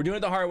hard way. We're doing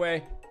it the hard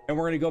way, and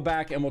we're gonna go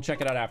back and we'll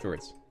check it out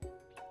afterwards.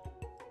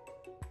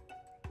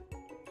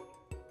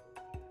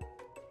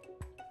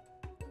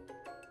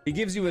 He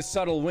gives you a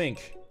subtle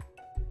wink.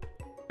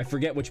 I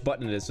forget which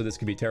button it is, so this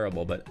could be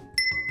terrible, but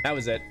that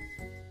was it.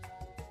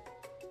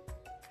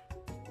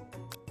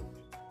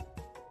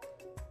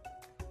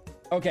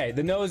 Okay,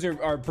 the no's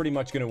are pretty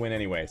much gonna win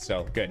anyway,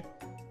 so good.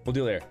 We'll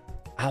do later.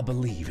 I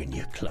believe in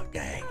you, Cluck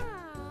Gang.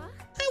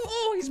 I've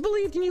always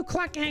believed in you,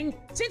 Cluck Gang,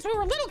 since we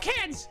were little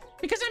kids,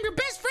 because I'm your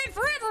best friend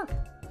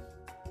forever.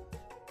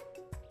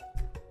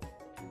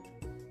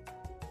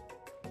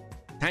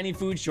 Tiny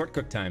food, short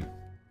cook time.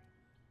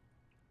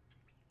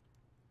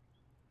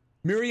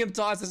 Miriam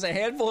tosses a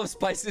handful of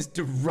spices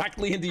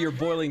directly into your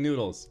boiling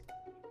noodles.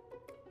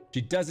 She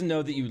doesn't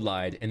know that you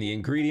lied and the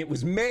ingredient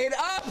was made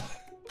up.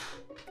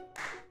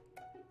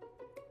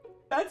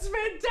 That's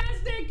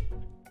fantastic.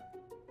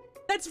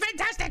 That's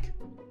fantastic.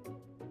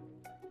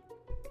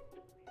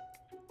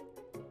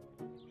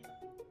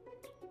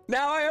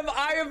 Now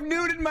I have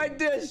nude in my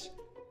dish.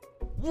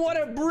 What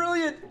a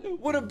brilliant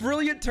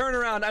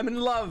turnaround. I'm in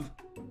love.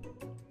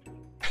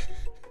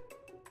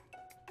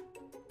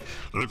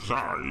 It's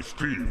I,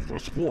 Steve, the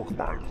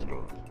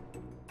Sporkmeister.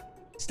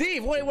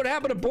 Steve, what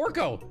happened to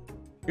Borko?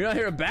 You're not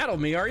here to battle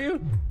me, are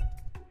you?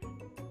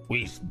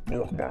 We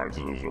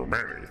Sporkmeisters are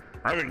many.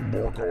 I think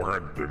Borko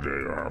had the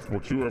day off,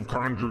 but you have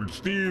conjured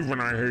Steve,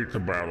 and I hate to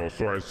battle,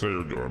 so I say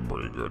you're doing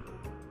pretty good.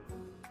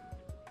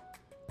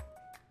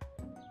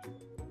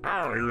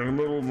 Ah, you're in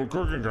the middle of a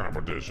cooking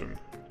competition.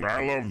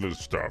 I love this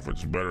stuff.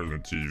 It's better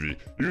than TV.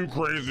 You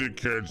crazy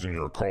kids and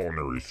your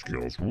culinary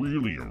skills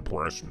really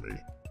impress me.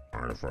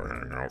 Mind if I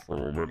hang out for a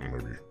little bit and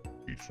maybe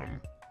eat some?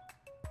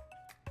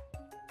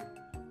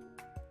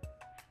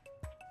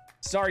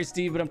 Sorry,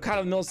 Steve, but I'm kind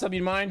of in the middle of something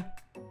you mind.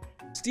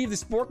 Steve, the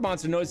Spork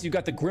Monster noticed you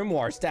got the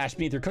Grimoire stashed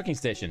beneath your cooking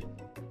station.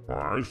 Well,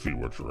 I see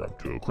what you're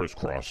up to.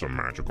 Crisscross some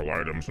magical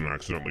items and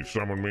accidentally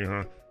summon me,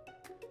 huh?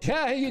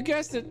 Yeah, you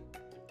guessed it.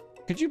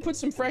 Could you put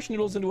some fresh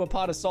noodles into a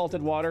pot of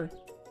salted water?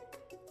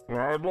 Well,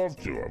 I'd love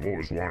to. I've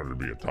always wanted to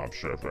be a top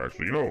chef,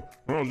 actually. You know,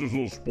 when I was just a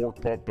little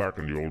spork pup back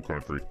in the old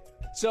country.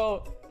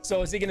 So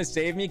is he gonna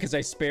save me because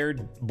I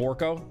spared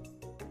Borko?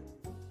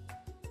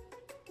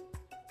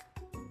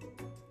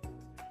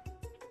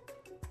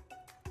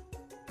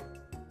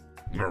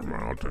 Never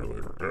mind, I'll tell you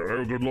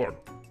later. Good luck.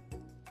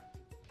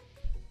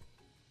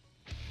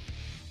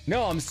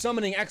 No, I'm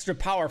summoning extra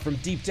power from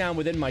deep down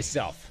within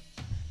myself.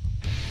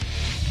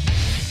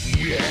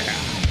 Yeah!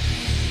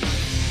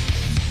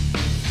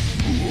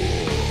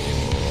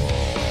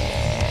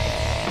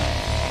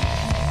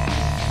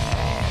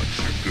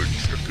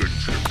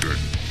 Chicken.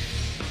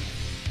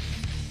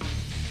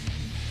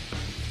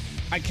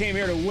 I came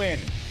here to win.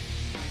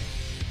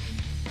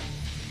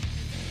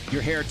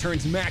 Your hair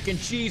turns mac and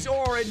cheese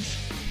orange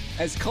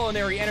as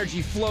culinary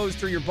energy flows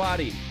through your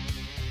body.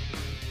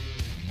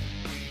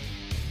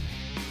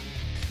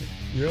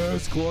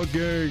 Yes, Cluck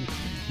Gang,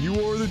 you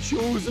are the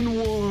chosen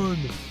one.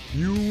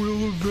 You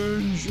will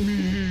avenge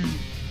me.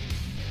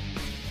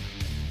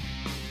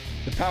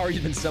 The power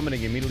you've been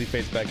summoning immediately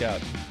fades back out.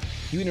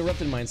 You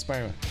interrupted my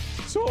inspiring.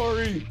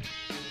 Sorry.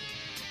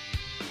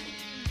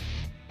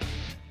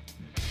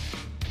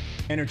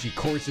 energy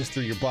courses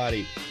through your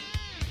body.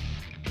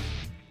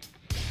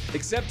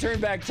 Except turn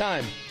back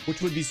time,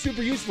 which would be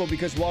super useful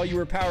because while you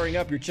were powering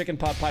up, your chicken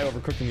pot pie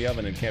overcooked in the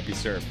oven and can't be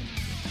served.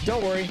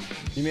 Don't worry,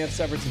 you may have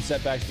suffered some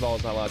setbacks, but all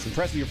is not lost.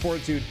 Impressed with your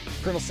fortitude,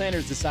 Colonel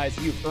Sanders decides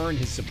that you've earned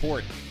his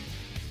support.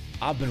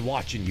 I've been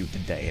watching you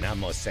today, and I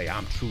must say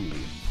I'm truly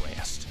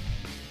impressed.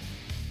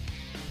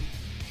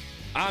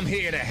 I'm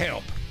here to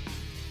help.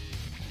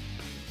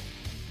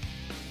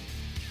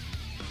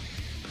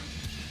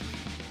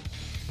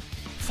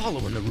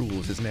 Following the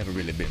rules has never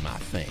really been my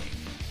thing.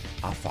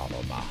 I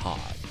follow my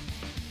heart.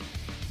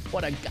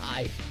 What a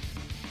guy.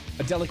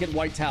 A delicate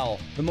white towel,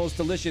 the most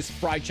delicious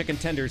fried chicken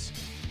tenders.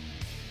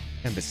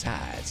 And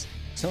besides,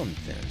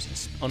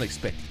 sometimes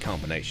unexpected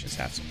combinations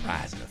have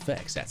surprising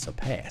effects that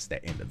surpass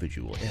their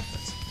individual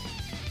efforts.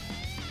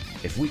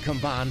 If we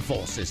combine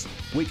forces,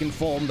 we can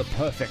form the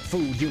perfect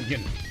food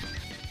union.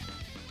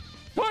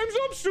 Time's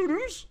up,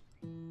 students!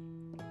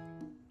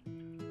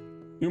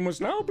 You must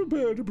now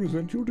prepare to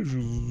present your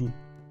dishes.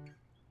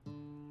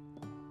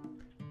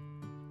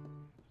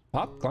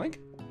 Pop? Clank?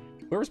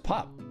 Where was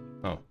Pop?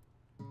 Oh.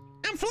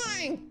 I'm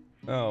flying!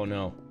 Oh,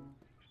 no.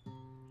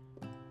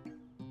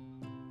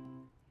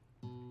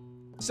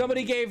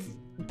 Somebody gave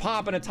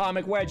Pop an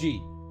atomic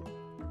wedgie.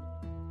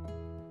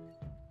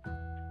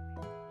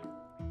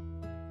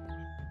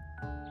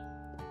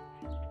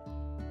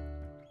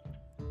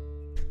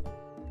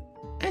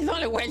 I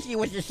thought a wedgie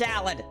was a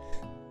salad.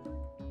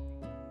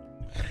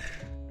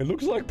 It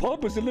looks like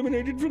Pop is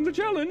eliminated from the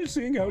challenge,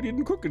 seeing how he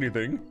didn't cook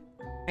anything.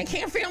 I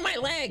can't feel my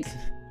legs.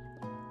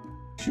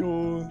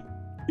 Sure.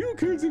 You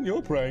kids and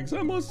your pranks,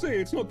 I must say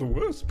it's not the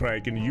worst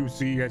prank in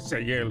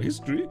UCSAL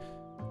history.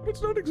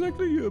 It's not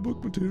exactly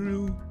yearbook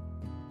material.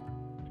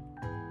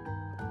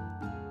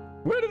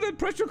 Where did that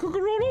pressure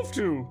cooker roll off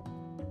to?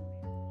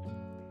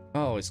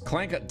 Oh, is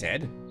Clank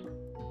dead?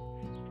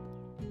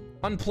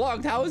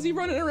 Unplugged? How is he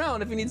running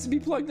around if he needs to be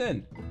plugged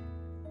in?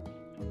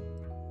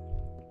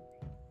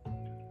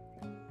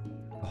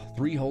 Oh,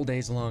 3 whole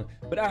days long.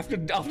 But after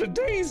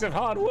days of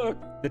hard work,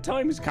 the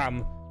time has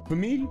come for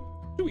me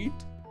to eat.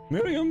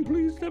 Miriam,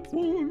 please step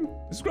forward.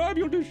 Describe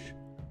your dish.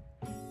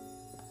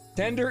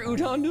 Tender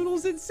udon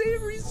noodles and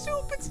savory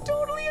soup. It's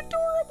totally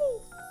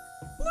adorable.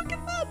 Look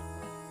at that.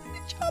 The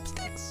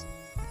chopsticks.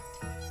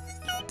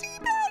 No tea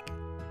bag.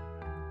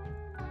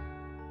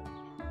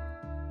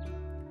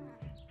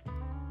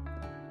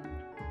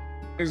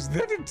 Is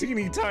that a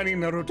teeny tiny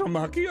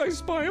Narutomaki I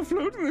spy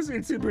afloat in this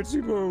itsy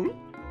bitsy bowl?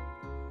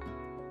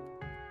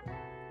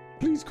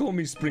 Please call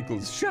me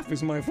Sprinkles. Chef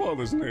is my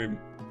father's name.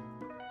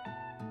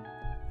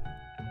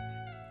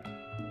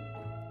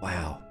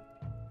 Wow.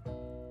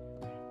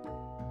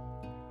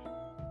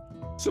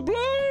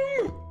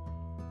 Sublime!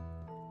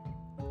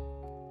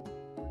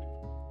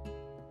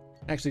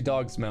 Actually,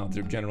 dogs' mouths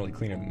are generally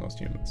cleaner than most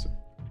humans. So.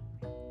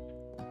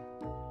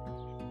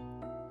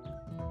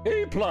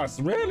 A+.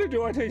 Rarely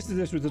do I taste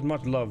this with as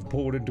much love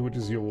poured into it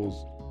as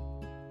yours.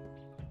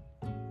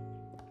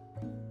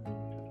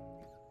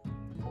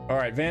 All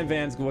right,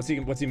 Van's. What's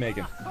he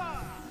making?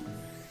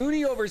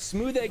 Uni over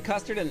smooth egg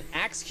custard and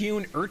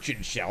axe-hewn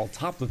urchin shell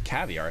topped with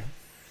caviar.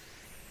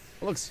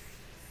 It looks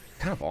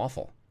kind of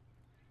awful.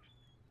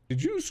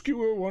 Did you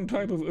skewer one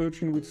type of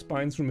urchin with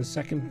spines from a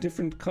second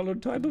different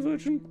colored type of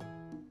urchin?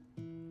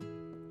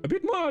 A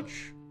bit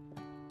much.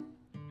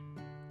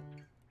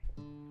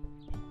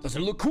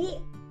 Doesn't look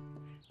cool.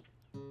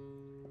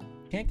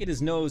 Can't get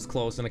his nose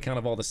close on account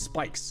of all the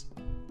spikes.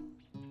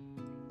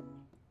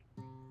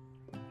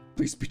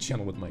 Please be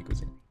gentle with Mike, was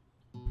he?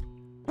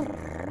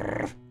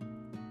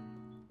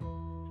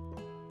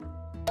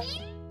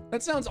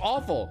 That sounds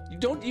awful.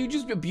 You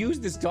just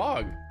abused this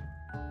dog.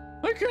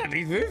 I can't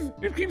eat this.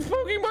 It keeps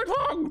poking my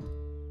tongue.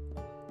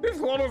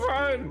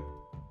 Disqualified.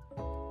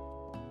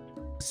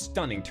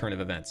 Stunning turn of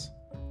events.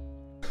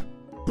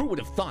 Who would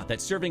have thought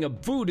that serving a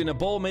food in a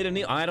bowl made a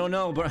meal? I don't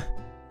know,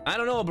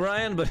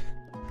 Brian, but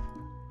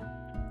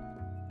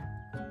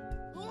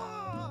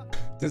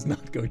does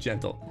not go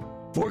gentle.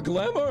 For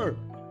glamour.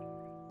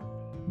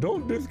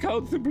 Don't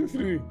discount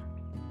simplicity.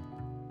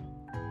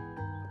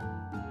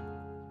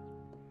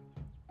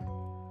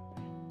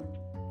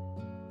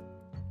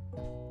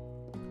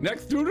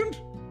 Next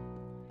student.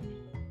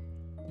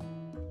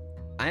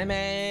 I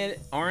made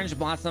orange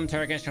blossom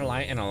Turkish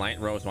delight in a light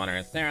rose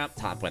water syrup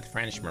topped with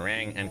French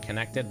meringue and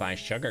connected by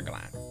sugar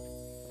glass.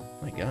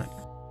 My God.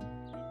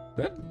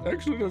 That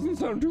actually doesn't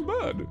sound too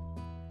bad.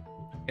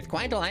 It's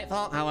quite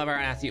delightful. However,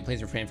 I ask you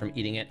please refrain from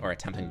eating it or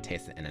attempting to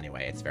taste it in any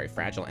way. It's very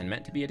fragile and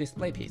meant to be a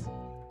display piece.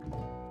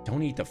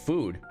 Don't eat the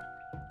food.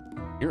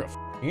 You're a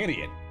f***ing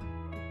idiot.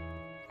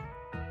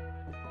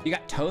 You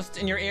got toast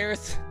in your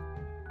ears?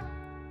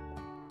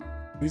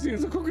 This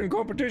is a cooking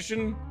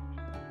competition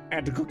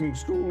at the cooking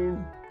school.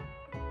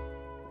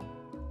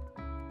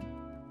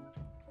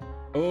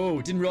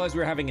 Oh, didn't realize we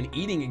were having an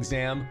eating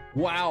exam.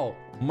 Wow.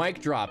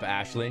 Mic drop,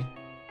 Ashley.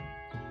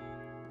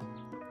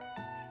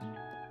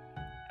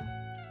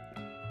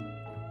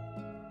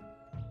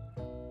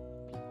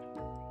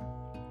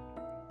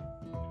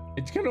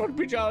 It cannot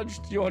be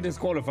judged. You are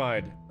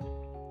disqualified.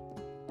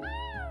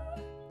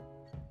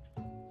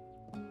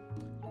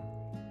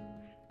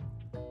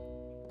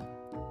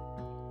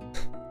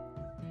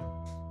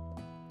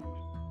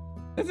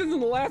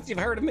 chefs you've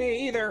heard of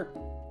me either.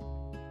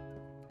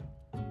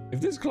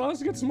 If this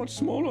class gets much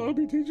smaller, I'll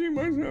be teaching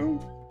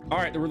myself. All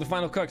right, there were the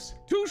final cooks.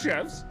 2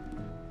 chefs.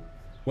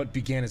 What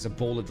began as a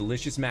bowl of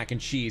delicious mac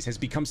and cheese has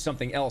become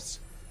something else.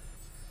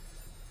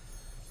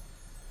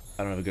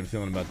 I don't have a good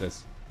feeling about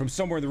this. From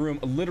somewhere in the room,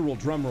 a literal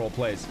drum roll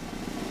plays.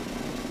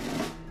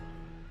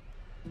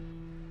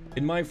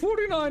 In my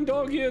 49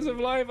 dog years of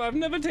life, I've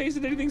never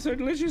tasted anything so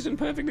delicious and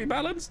perfectly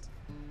balanced.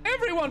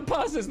 Everyone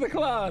passes the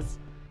class.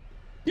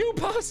 You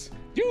pass,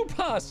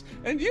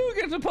 and you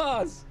get to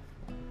pass.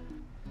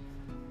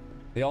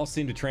 They all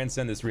seem to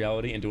transcend this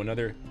reality into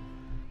another.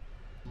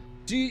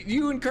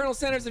 You and Colonel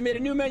Sanders have made a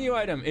new menu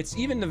item. It's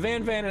even the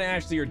Van and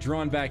Ashley are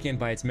drawn back in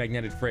by its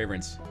magnetic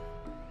fragrance.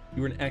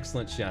 You were an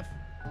excellent chef.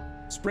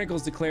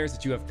 Sprinkles declares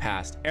that you have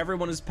passed.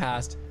 Everyone has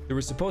passed. There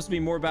were supposed to be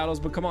more battles,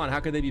 but come on, how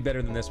could they be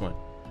better than this one?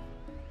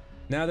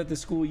 Now that the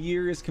school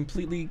year is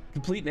completely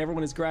complete and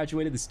everyone has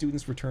graduated, the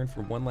students return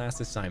for one last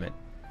assignment.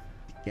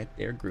 To get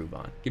their groove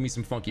on. Give me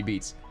some funky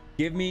beats.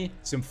 Give me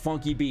some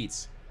funky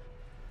beats.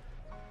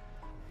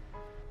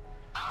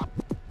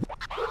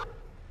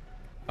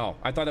 Oh,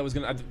 I thought that was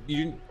gonna.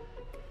 You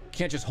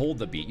can't just hold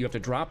the beat. You have to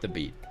drop the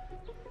beat.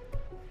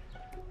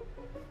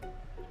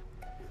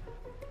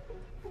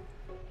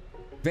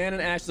 Van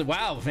and Ashley.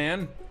 Wow,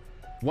 Van.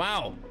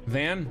 Wow,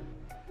 Van.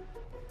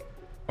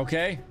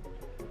 Okay.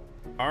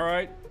 All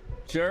right.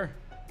 Sure.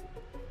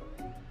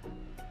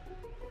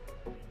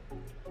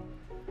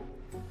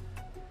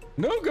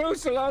 No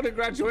ghosts allowed at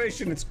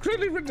graduation. It's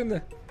clearly written in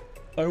the...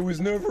 I was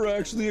never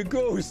actually a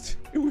ghost.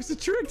 It was a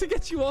trick to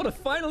get you all to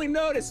finally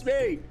notice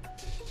me.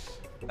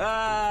 And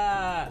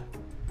now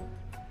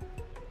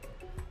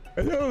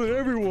that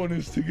everyone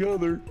is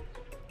together.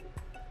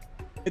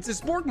 It's a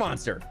spork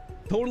monster.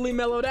 Totally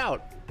mellowed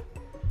out.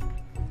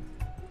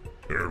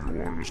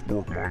 Everyone, the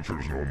Spork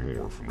Monster's no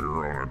more. From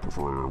here on, I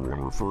prefer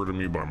everyone refer to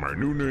me by my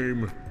new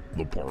name,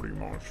 the Party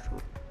Monster.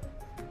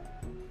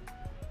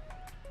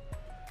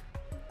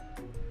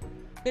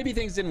 Maybe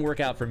things didn't work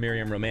out for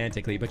Miriam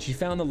romantically, but she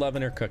found the love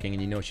in her cooking,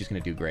 and you know she's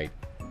gonna do great.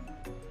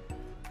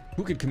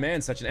 Who could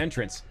command such an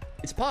entrance?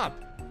 It's Pop.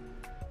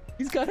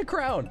 He's got a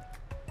crown.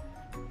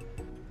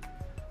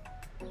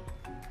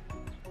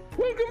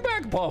 Welcome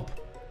back, Pop.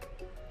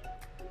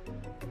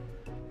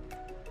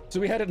 So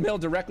we had it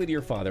mailed directly to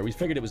your father. We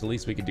figured it was the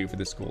least we could do for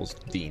the school's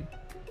dean.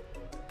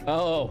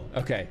 Oh,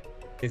 okay.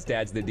 His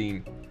dad's the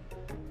dean.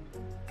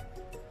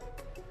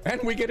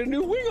 And we get a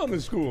new wing on the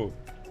school.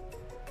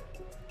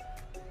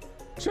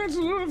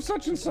 Chancellor of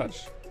such and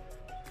such.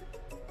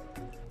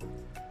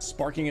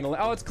 Sparking in a...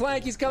 Oh, it's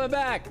Clank. He's coming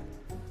back.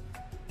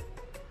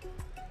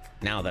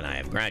 Now that I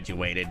have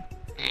graduated,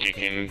 I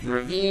can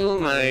reveal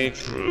my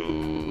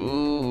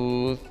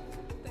truth.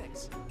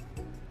 Thanks.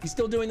 He's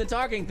still doing the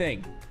talking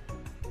thing.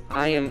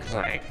 I am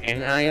Clank,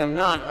 and I am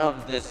not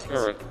of this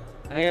earth.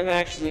 I am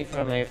actually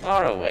from a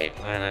faraway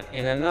planet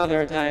in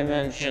another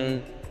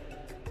dimension.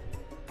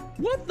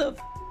 What the...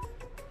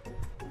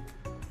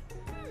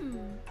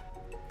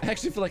 I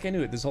actually feel like I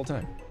knew it this whole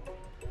time.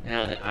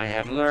 Now that I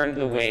have learned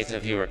the ways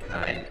of your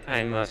kind,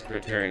 I must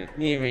return.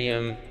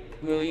 Miriam,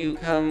 will you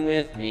come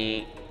with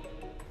me?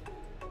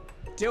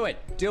 Do it.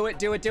 Do it.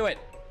 Do it. Do it.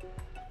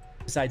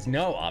 Besides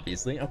no,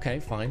 obviously. Okay,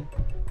 fine.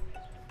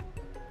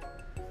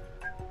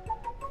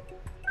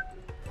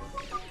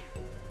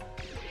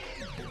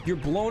 You're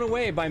blown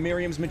away by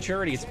Miriam's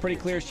maturity. It's pretty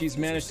clear she's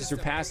managed to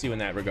surpass you in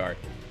that regard.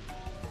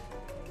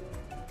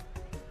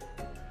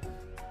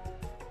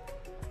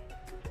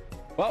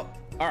 Well,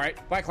 all right.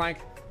 Bye, Clank.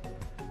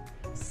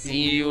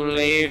 See you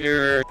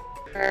later.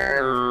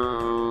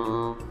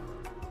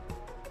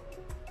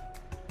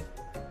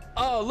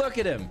 Oh, look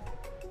at him.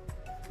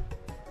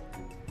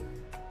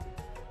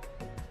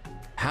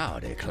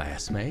 Howdy,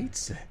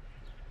 classmates.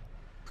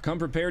 Come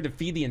prepared to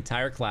feed the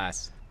entire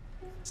class.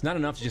 It's not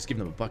enough to just give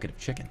them a bucket of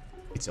chicken.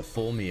 It's a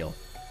full meal.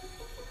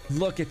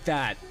 Look at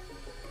that.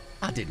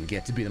 I didn't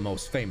get to be the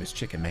most famous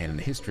chicken man in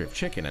the history of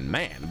chicken and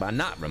man by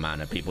not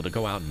reminding people to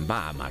go out and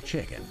buy my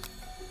chicken.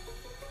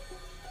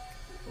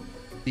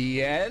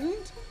 The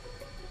end?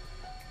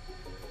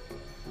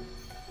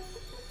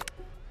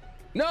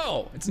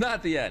 No, it's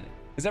not the end.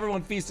 As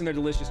everyone feasts on their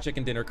delicious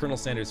chicken dinner, Colonel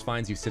Sanders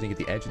finds you sitting at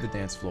the edge of the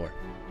dance floor.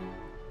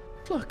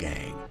 Look,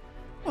 gang,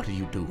 what are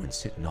you doing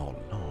sitting all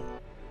alone?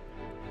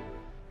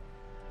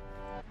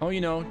 Oh, you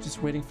know,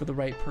 just waiting for the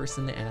right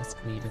person to ask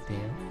me to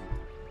dance.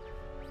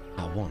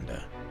 I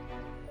wonder,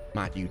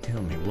 might you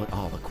tell me what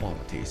are the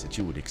qualities that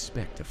you would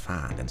expect to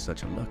find in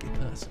such a lucky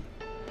person?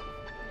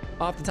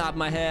 Off the top of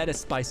my head, a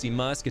spicy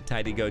musk, a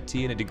tidy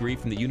goatee, and a degree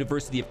from the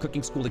University of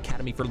Cooking School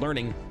Academy for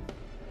Learning.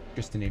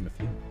 Just to name a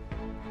few.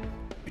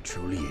 It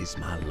truly is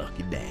my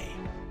lucky day.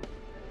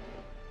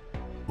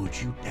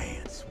 Would you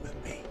dance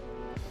with me?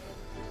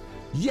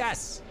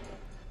 Yes!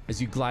 As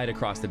you glide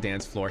across the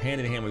dance floor,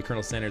 hand in hand with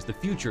Colonel Sanders, the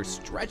future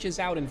stretches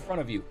out in front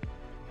of you.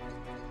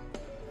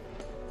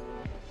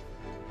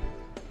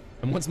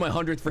 And once my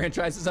 100th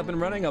franchise is up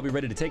and running, I'll be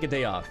ready to take a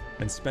day off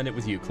and spend it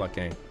with you, Cluck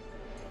Gang.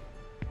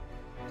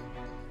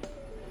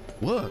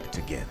 Work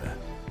together,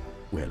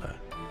 Willa.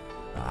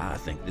 I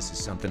think this is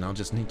something I'll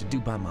just need to do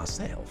by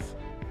myself.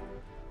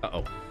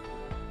 Uh-oh.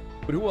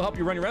 But who will help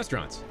you run your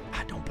restaurants?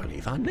 I don't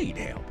believe I need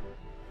help.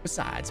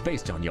 Besides,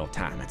 based on your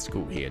time at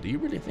school here, do you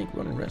really think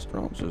running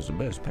restaurants is the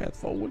best path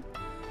forward?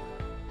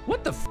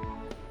 What the f?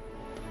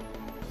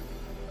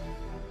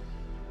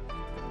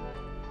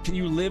 Can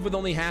you live with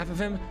only half of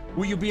him?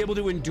 Will you be able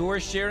to endure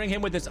sharing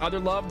him with this other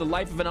love, the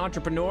life of an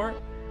entrepreneur?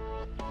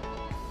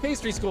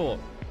 Pastry school.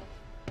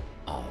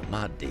 Oh,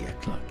 my dear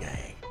Cluck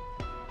Gang.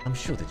 I'm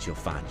sure that you'll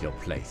find your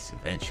place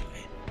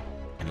eventually.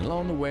 And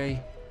along the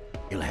way,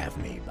 you'll have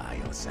me by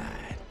your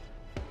side.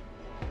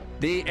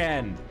 The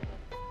end.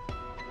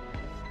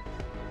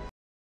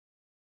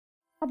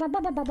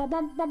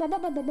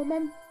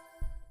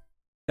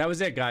 That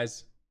was it,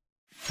 guys.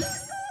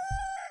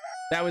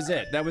 That was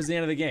it. That was the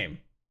end of the game.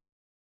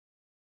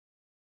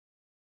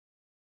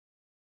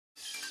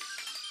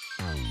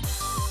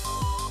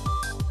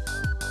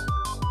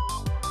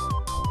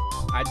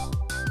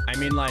 I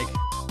mean, like,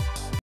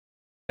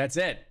 that's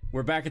it.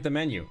 We're back at the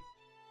menu.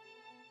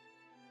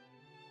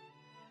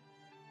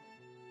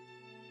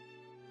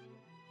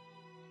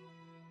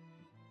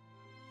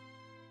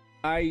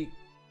 I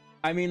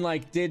mean,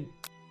 like,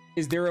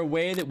 is there a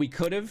way that we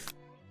could have?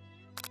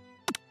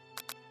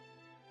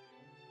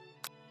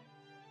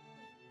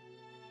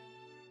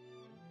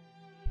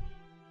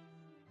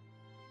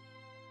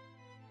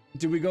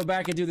 Do we go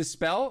back and do the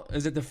spell?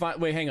 Is it the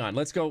wait, hang on.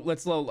 Let's go.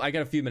 I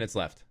got a few minutes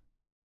left.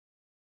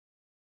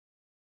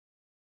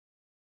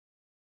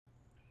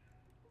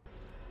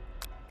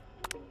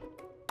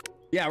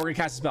 Yeah, we're gonna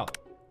cast a spell.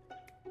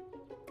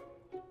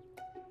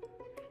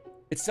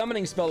 It's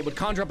summoning spell that would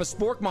conjure up a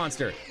spork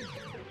monster.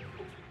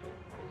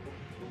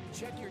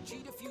 Check your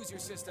G diffuser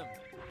system.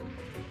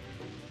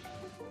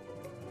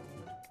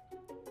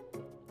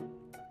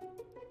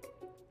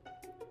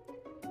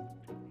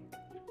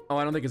 Oh,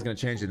 I don't think it's gonna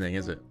change anything,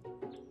 is it?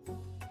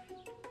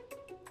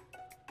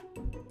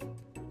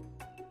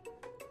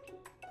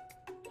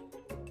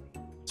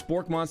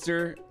 Spork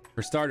monster,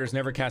 for starters,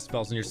 never cast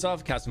spells on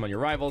yourself, cast them on your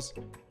rivals.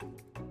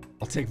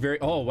 I'll take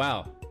oh,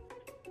 wow.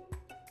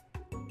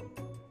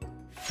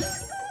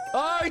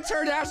 Oh, he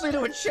turned Ashley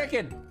into a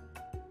chicken.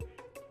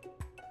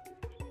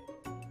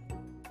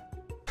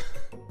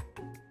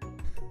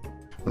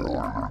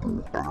 I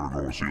gotta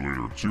go. See you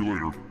later. See you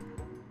later.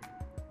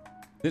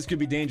 This could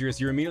be dangerous.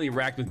 You're immediately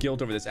racked with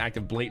guilt over this act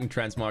of blatant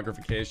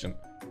transmogrification.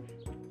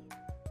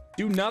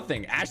 Do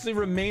nothing. Ashley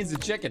remains a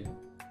chicken.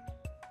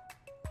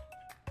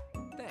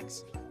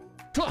 Thanks.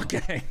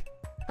 Okay.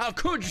 How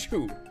could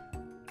you?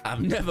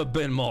 I've never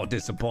been more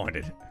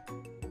disappointed.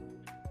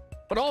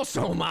 But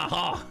also my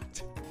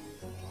heart.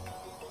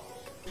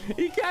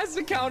 He casts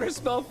a counter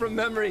spell from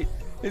memory,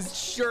 his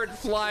shirt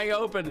flying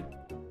open.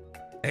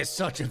 There's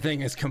such a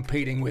thing as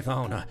competing with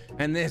honor,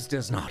 and this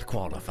does not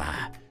qualify.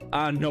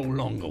 I no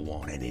longer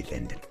want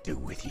anything to do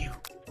with you.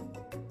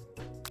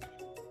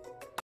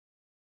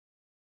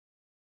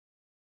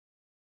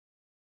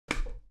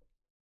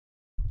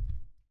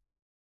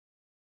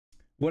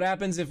 What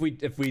happens if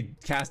we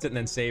cast it and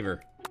then save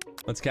her?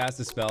 Let's cast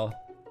a spell.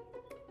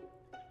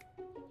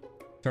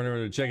 Turn her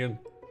into a chicken.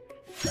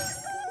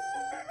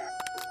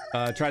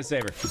 Try to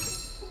save her.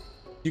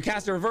 You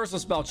cast a reversal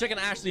spell. Chicken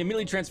Ashley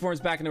immediately transforms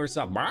back into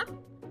herself.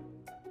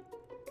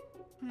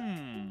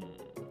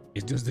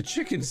 Does the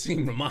chicken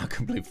seem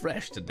remarkably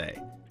fresh today?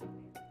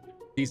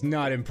 He's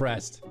not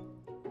impressed.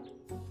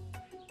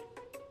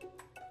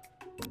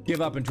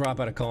 Give up and drop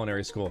out of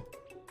culinary school.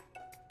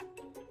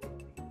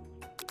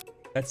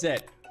 That's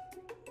it.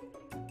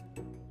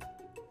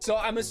 So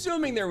I'm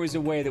assuming there was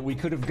a way that we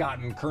could have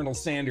gotten Colonel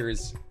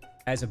Sanders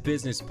as a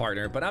business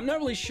partner, but I'm not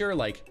really sure,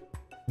 like,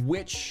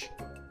 which...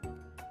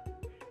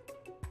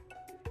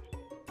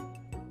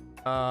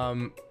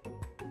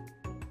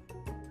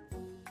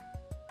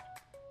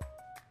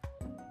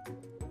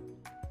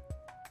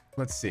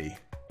 Let's see.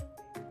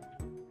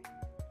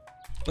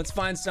 Let's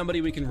find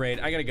somebody we can raid.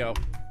 I gotta go.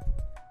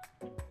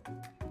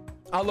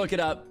 I'll look it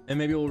up, and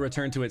maybe we'll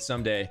return to it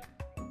someday,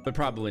 but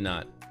probably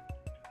not.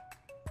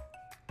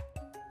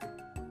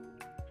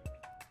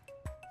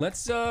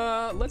 Let's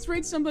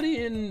raid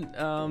somebody in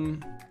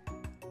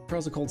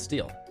Pearls of Cold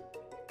Steel.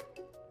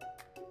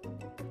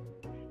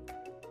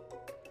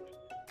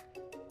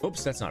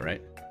 Oops, that's not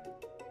right.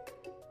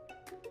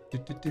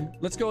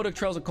 Let's go to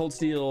Trails of Cold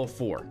Steel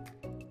 4.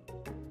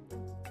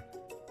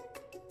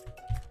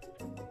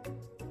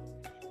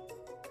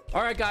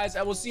 All right, guys,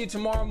 I will see you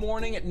tomorrow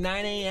morning at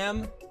 9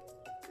 a.m.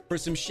 for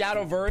some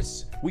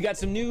Shadowverse. We got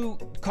some new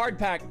card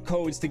pack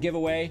codes to give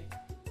away.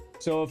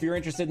 So if you're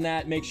interested in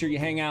that, make sure you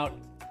hang out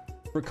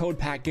for code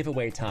pack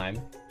giveaway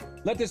time.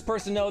 Let this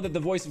person know that the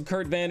voice of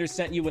Kurt Vander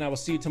sent you, and I will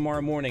see you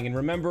tomorrow morning. And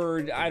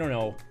remember, I don't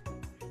know,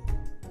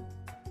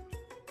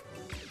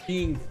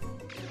 being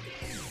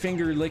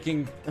finger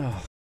licking.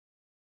 Oh.